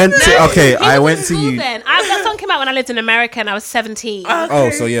 I went to you. That song came out when I lived in America and I was 17. Okay. Oh,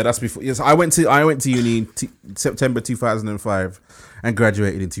 so yeah, that's before. Yes, I went to uni September 2005 and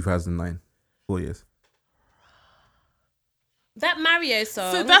graduated in 2009. 4 years. That Mario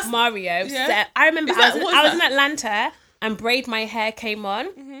song, I remember I was in Atlanta and Braid My Hair came on,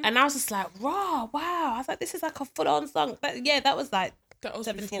 and I was just like, wow. I was like, this is like a full on song. But yeah, that was like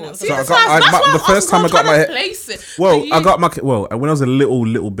 17. The first time I got my hair. Well, I got my when I was a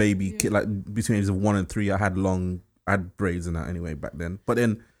little baby kid, like between ages of 1 and 3, I had braids and that anyway back then. But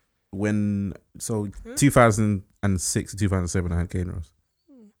then 2006 to 2007, I had cane rolls.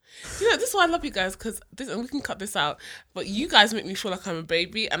 You know, this is why I love you guys, because we can cut this out, but you guys make me feel like I'm a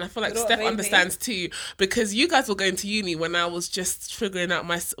baby, and I feel like Steph understands too, because you guys were going to uni when I was just figuring out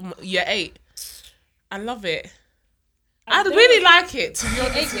my year 8. I love it. I'd really like it, to be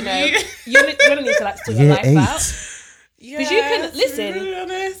honest. You don't need to like sort your life out. Because you can, listen,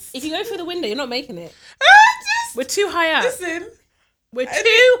 if you go through the window, you're not making it. We're too high up. Listen. We're too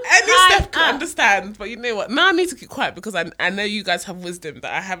high Steph can understand, but you know what? Now I need to keep quiet because I know you guys have wisdom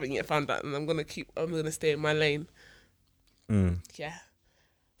that I haven't yet found out, and I'm gonna stay in my lane. Yeah.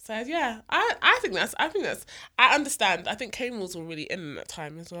 So yeah, I think that's I understand. I think cane rolls were really in that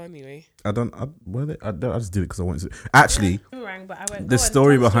time as well. Anyway, I just did it because I wanted to. Actually, the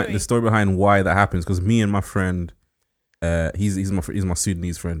story behind why that happens, because me and my friend. He's my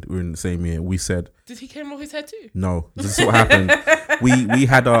Sudanese friend. We were in the same year. We said, did he cane roll his hair too? No, this is what happened. we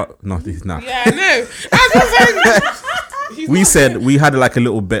had our Yeah, no. We said we had like a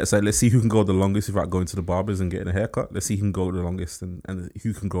little bet. So let's see who can go the longest without going to the barbers and getting a haircut. Let's see who can go the longest and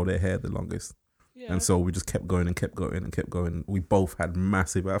who can grow their hair the longest. Yeah. And so we just kept going and kept going and kept going. We both had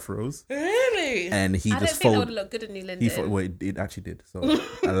massive afros. Really? And he I just don't think that would look good on you, Lyndon. He thought, well, it actually did. So I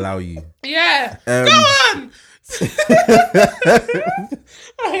allow you. Yeah. Go on. She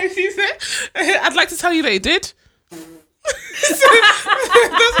said, I'd like to tell you that it did.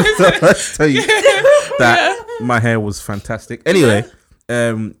 Let's tell you that my hair was fantastic. Anyway,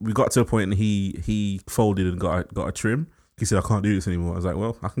 we got to a point and he folded and got a trim. He said, I can't do this anymore. I was like,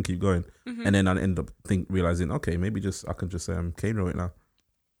 well, I can keep going. And then I ended up realizing, okay, maybe I can just cane roll it now.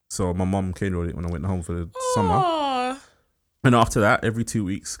 So my mum cane rolled it when I went home for the summer. And after that, every 2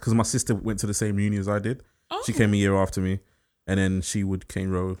 weeks, because my sister went to the same uni as I did. She came a year after me. And then she would cane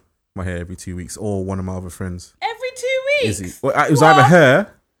roll my hair every 2 weeks, or one of my other friends. Every 2 weeks? Izzy. Well, it was either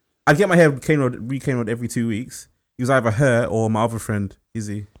her. I'd get my hair re-cane rolled every 2 weeks. It was either her or my other friend,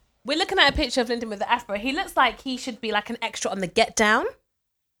 Izzy. We're looking at a picture of Lyndon with the afro. He looks like he should be like an extra on the Get Down.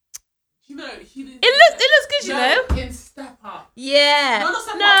 You know, it looks good, you know. In Step Up. Yeah. No, not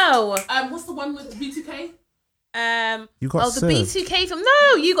Step Up. What's the one with B2K? You got served. The B2K film.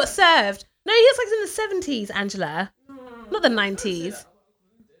 No, you got served. No, he was like in the 70s, Angela. Not the 90s.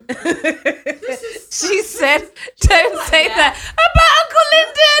 She said, don't say that about Uncle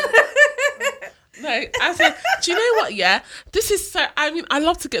Lyndon. No, I said, do you know what? Yeah, this is so. I mean, I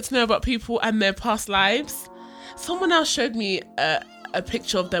love to get to know about people and their past lives. Someone else showed me a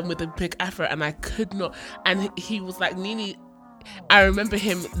picture of them with a big afro, and I could not. And he was like, Nini. I remember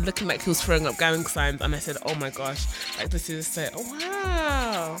him looking like he was throwing up gang signs, and I said, "Oh my gosh, like this is so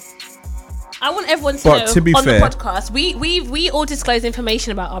wow." I want everyone to know to be on fair, the podcast, we all disclose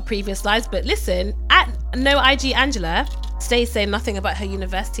information about our previous lives, but listen, at No IG Angela stays saying nothing about her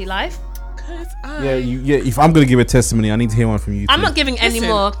university life. If I'm gonna give a testimony, I need to hear one from you. I'm not giving any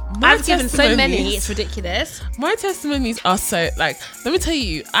more. I've given so many, it's ridiculous. My testimonies are so like. Let me tell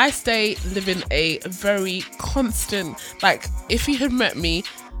you, I live in a very constant. Like, if you had met me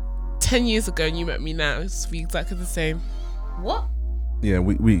 10 years ago and you met me now, it's exactly the same. What? Yeah,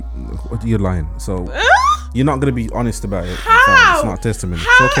 you're lying. So you're not gonna be honest about it. How? It's not a testimony.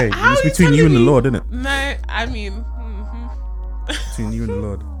 It's okay. It's between you and the Lord, isn't it? No, I mean between you and the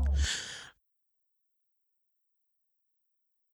Lord.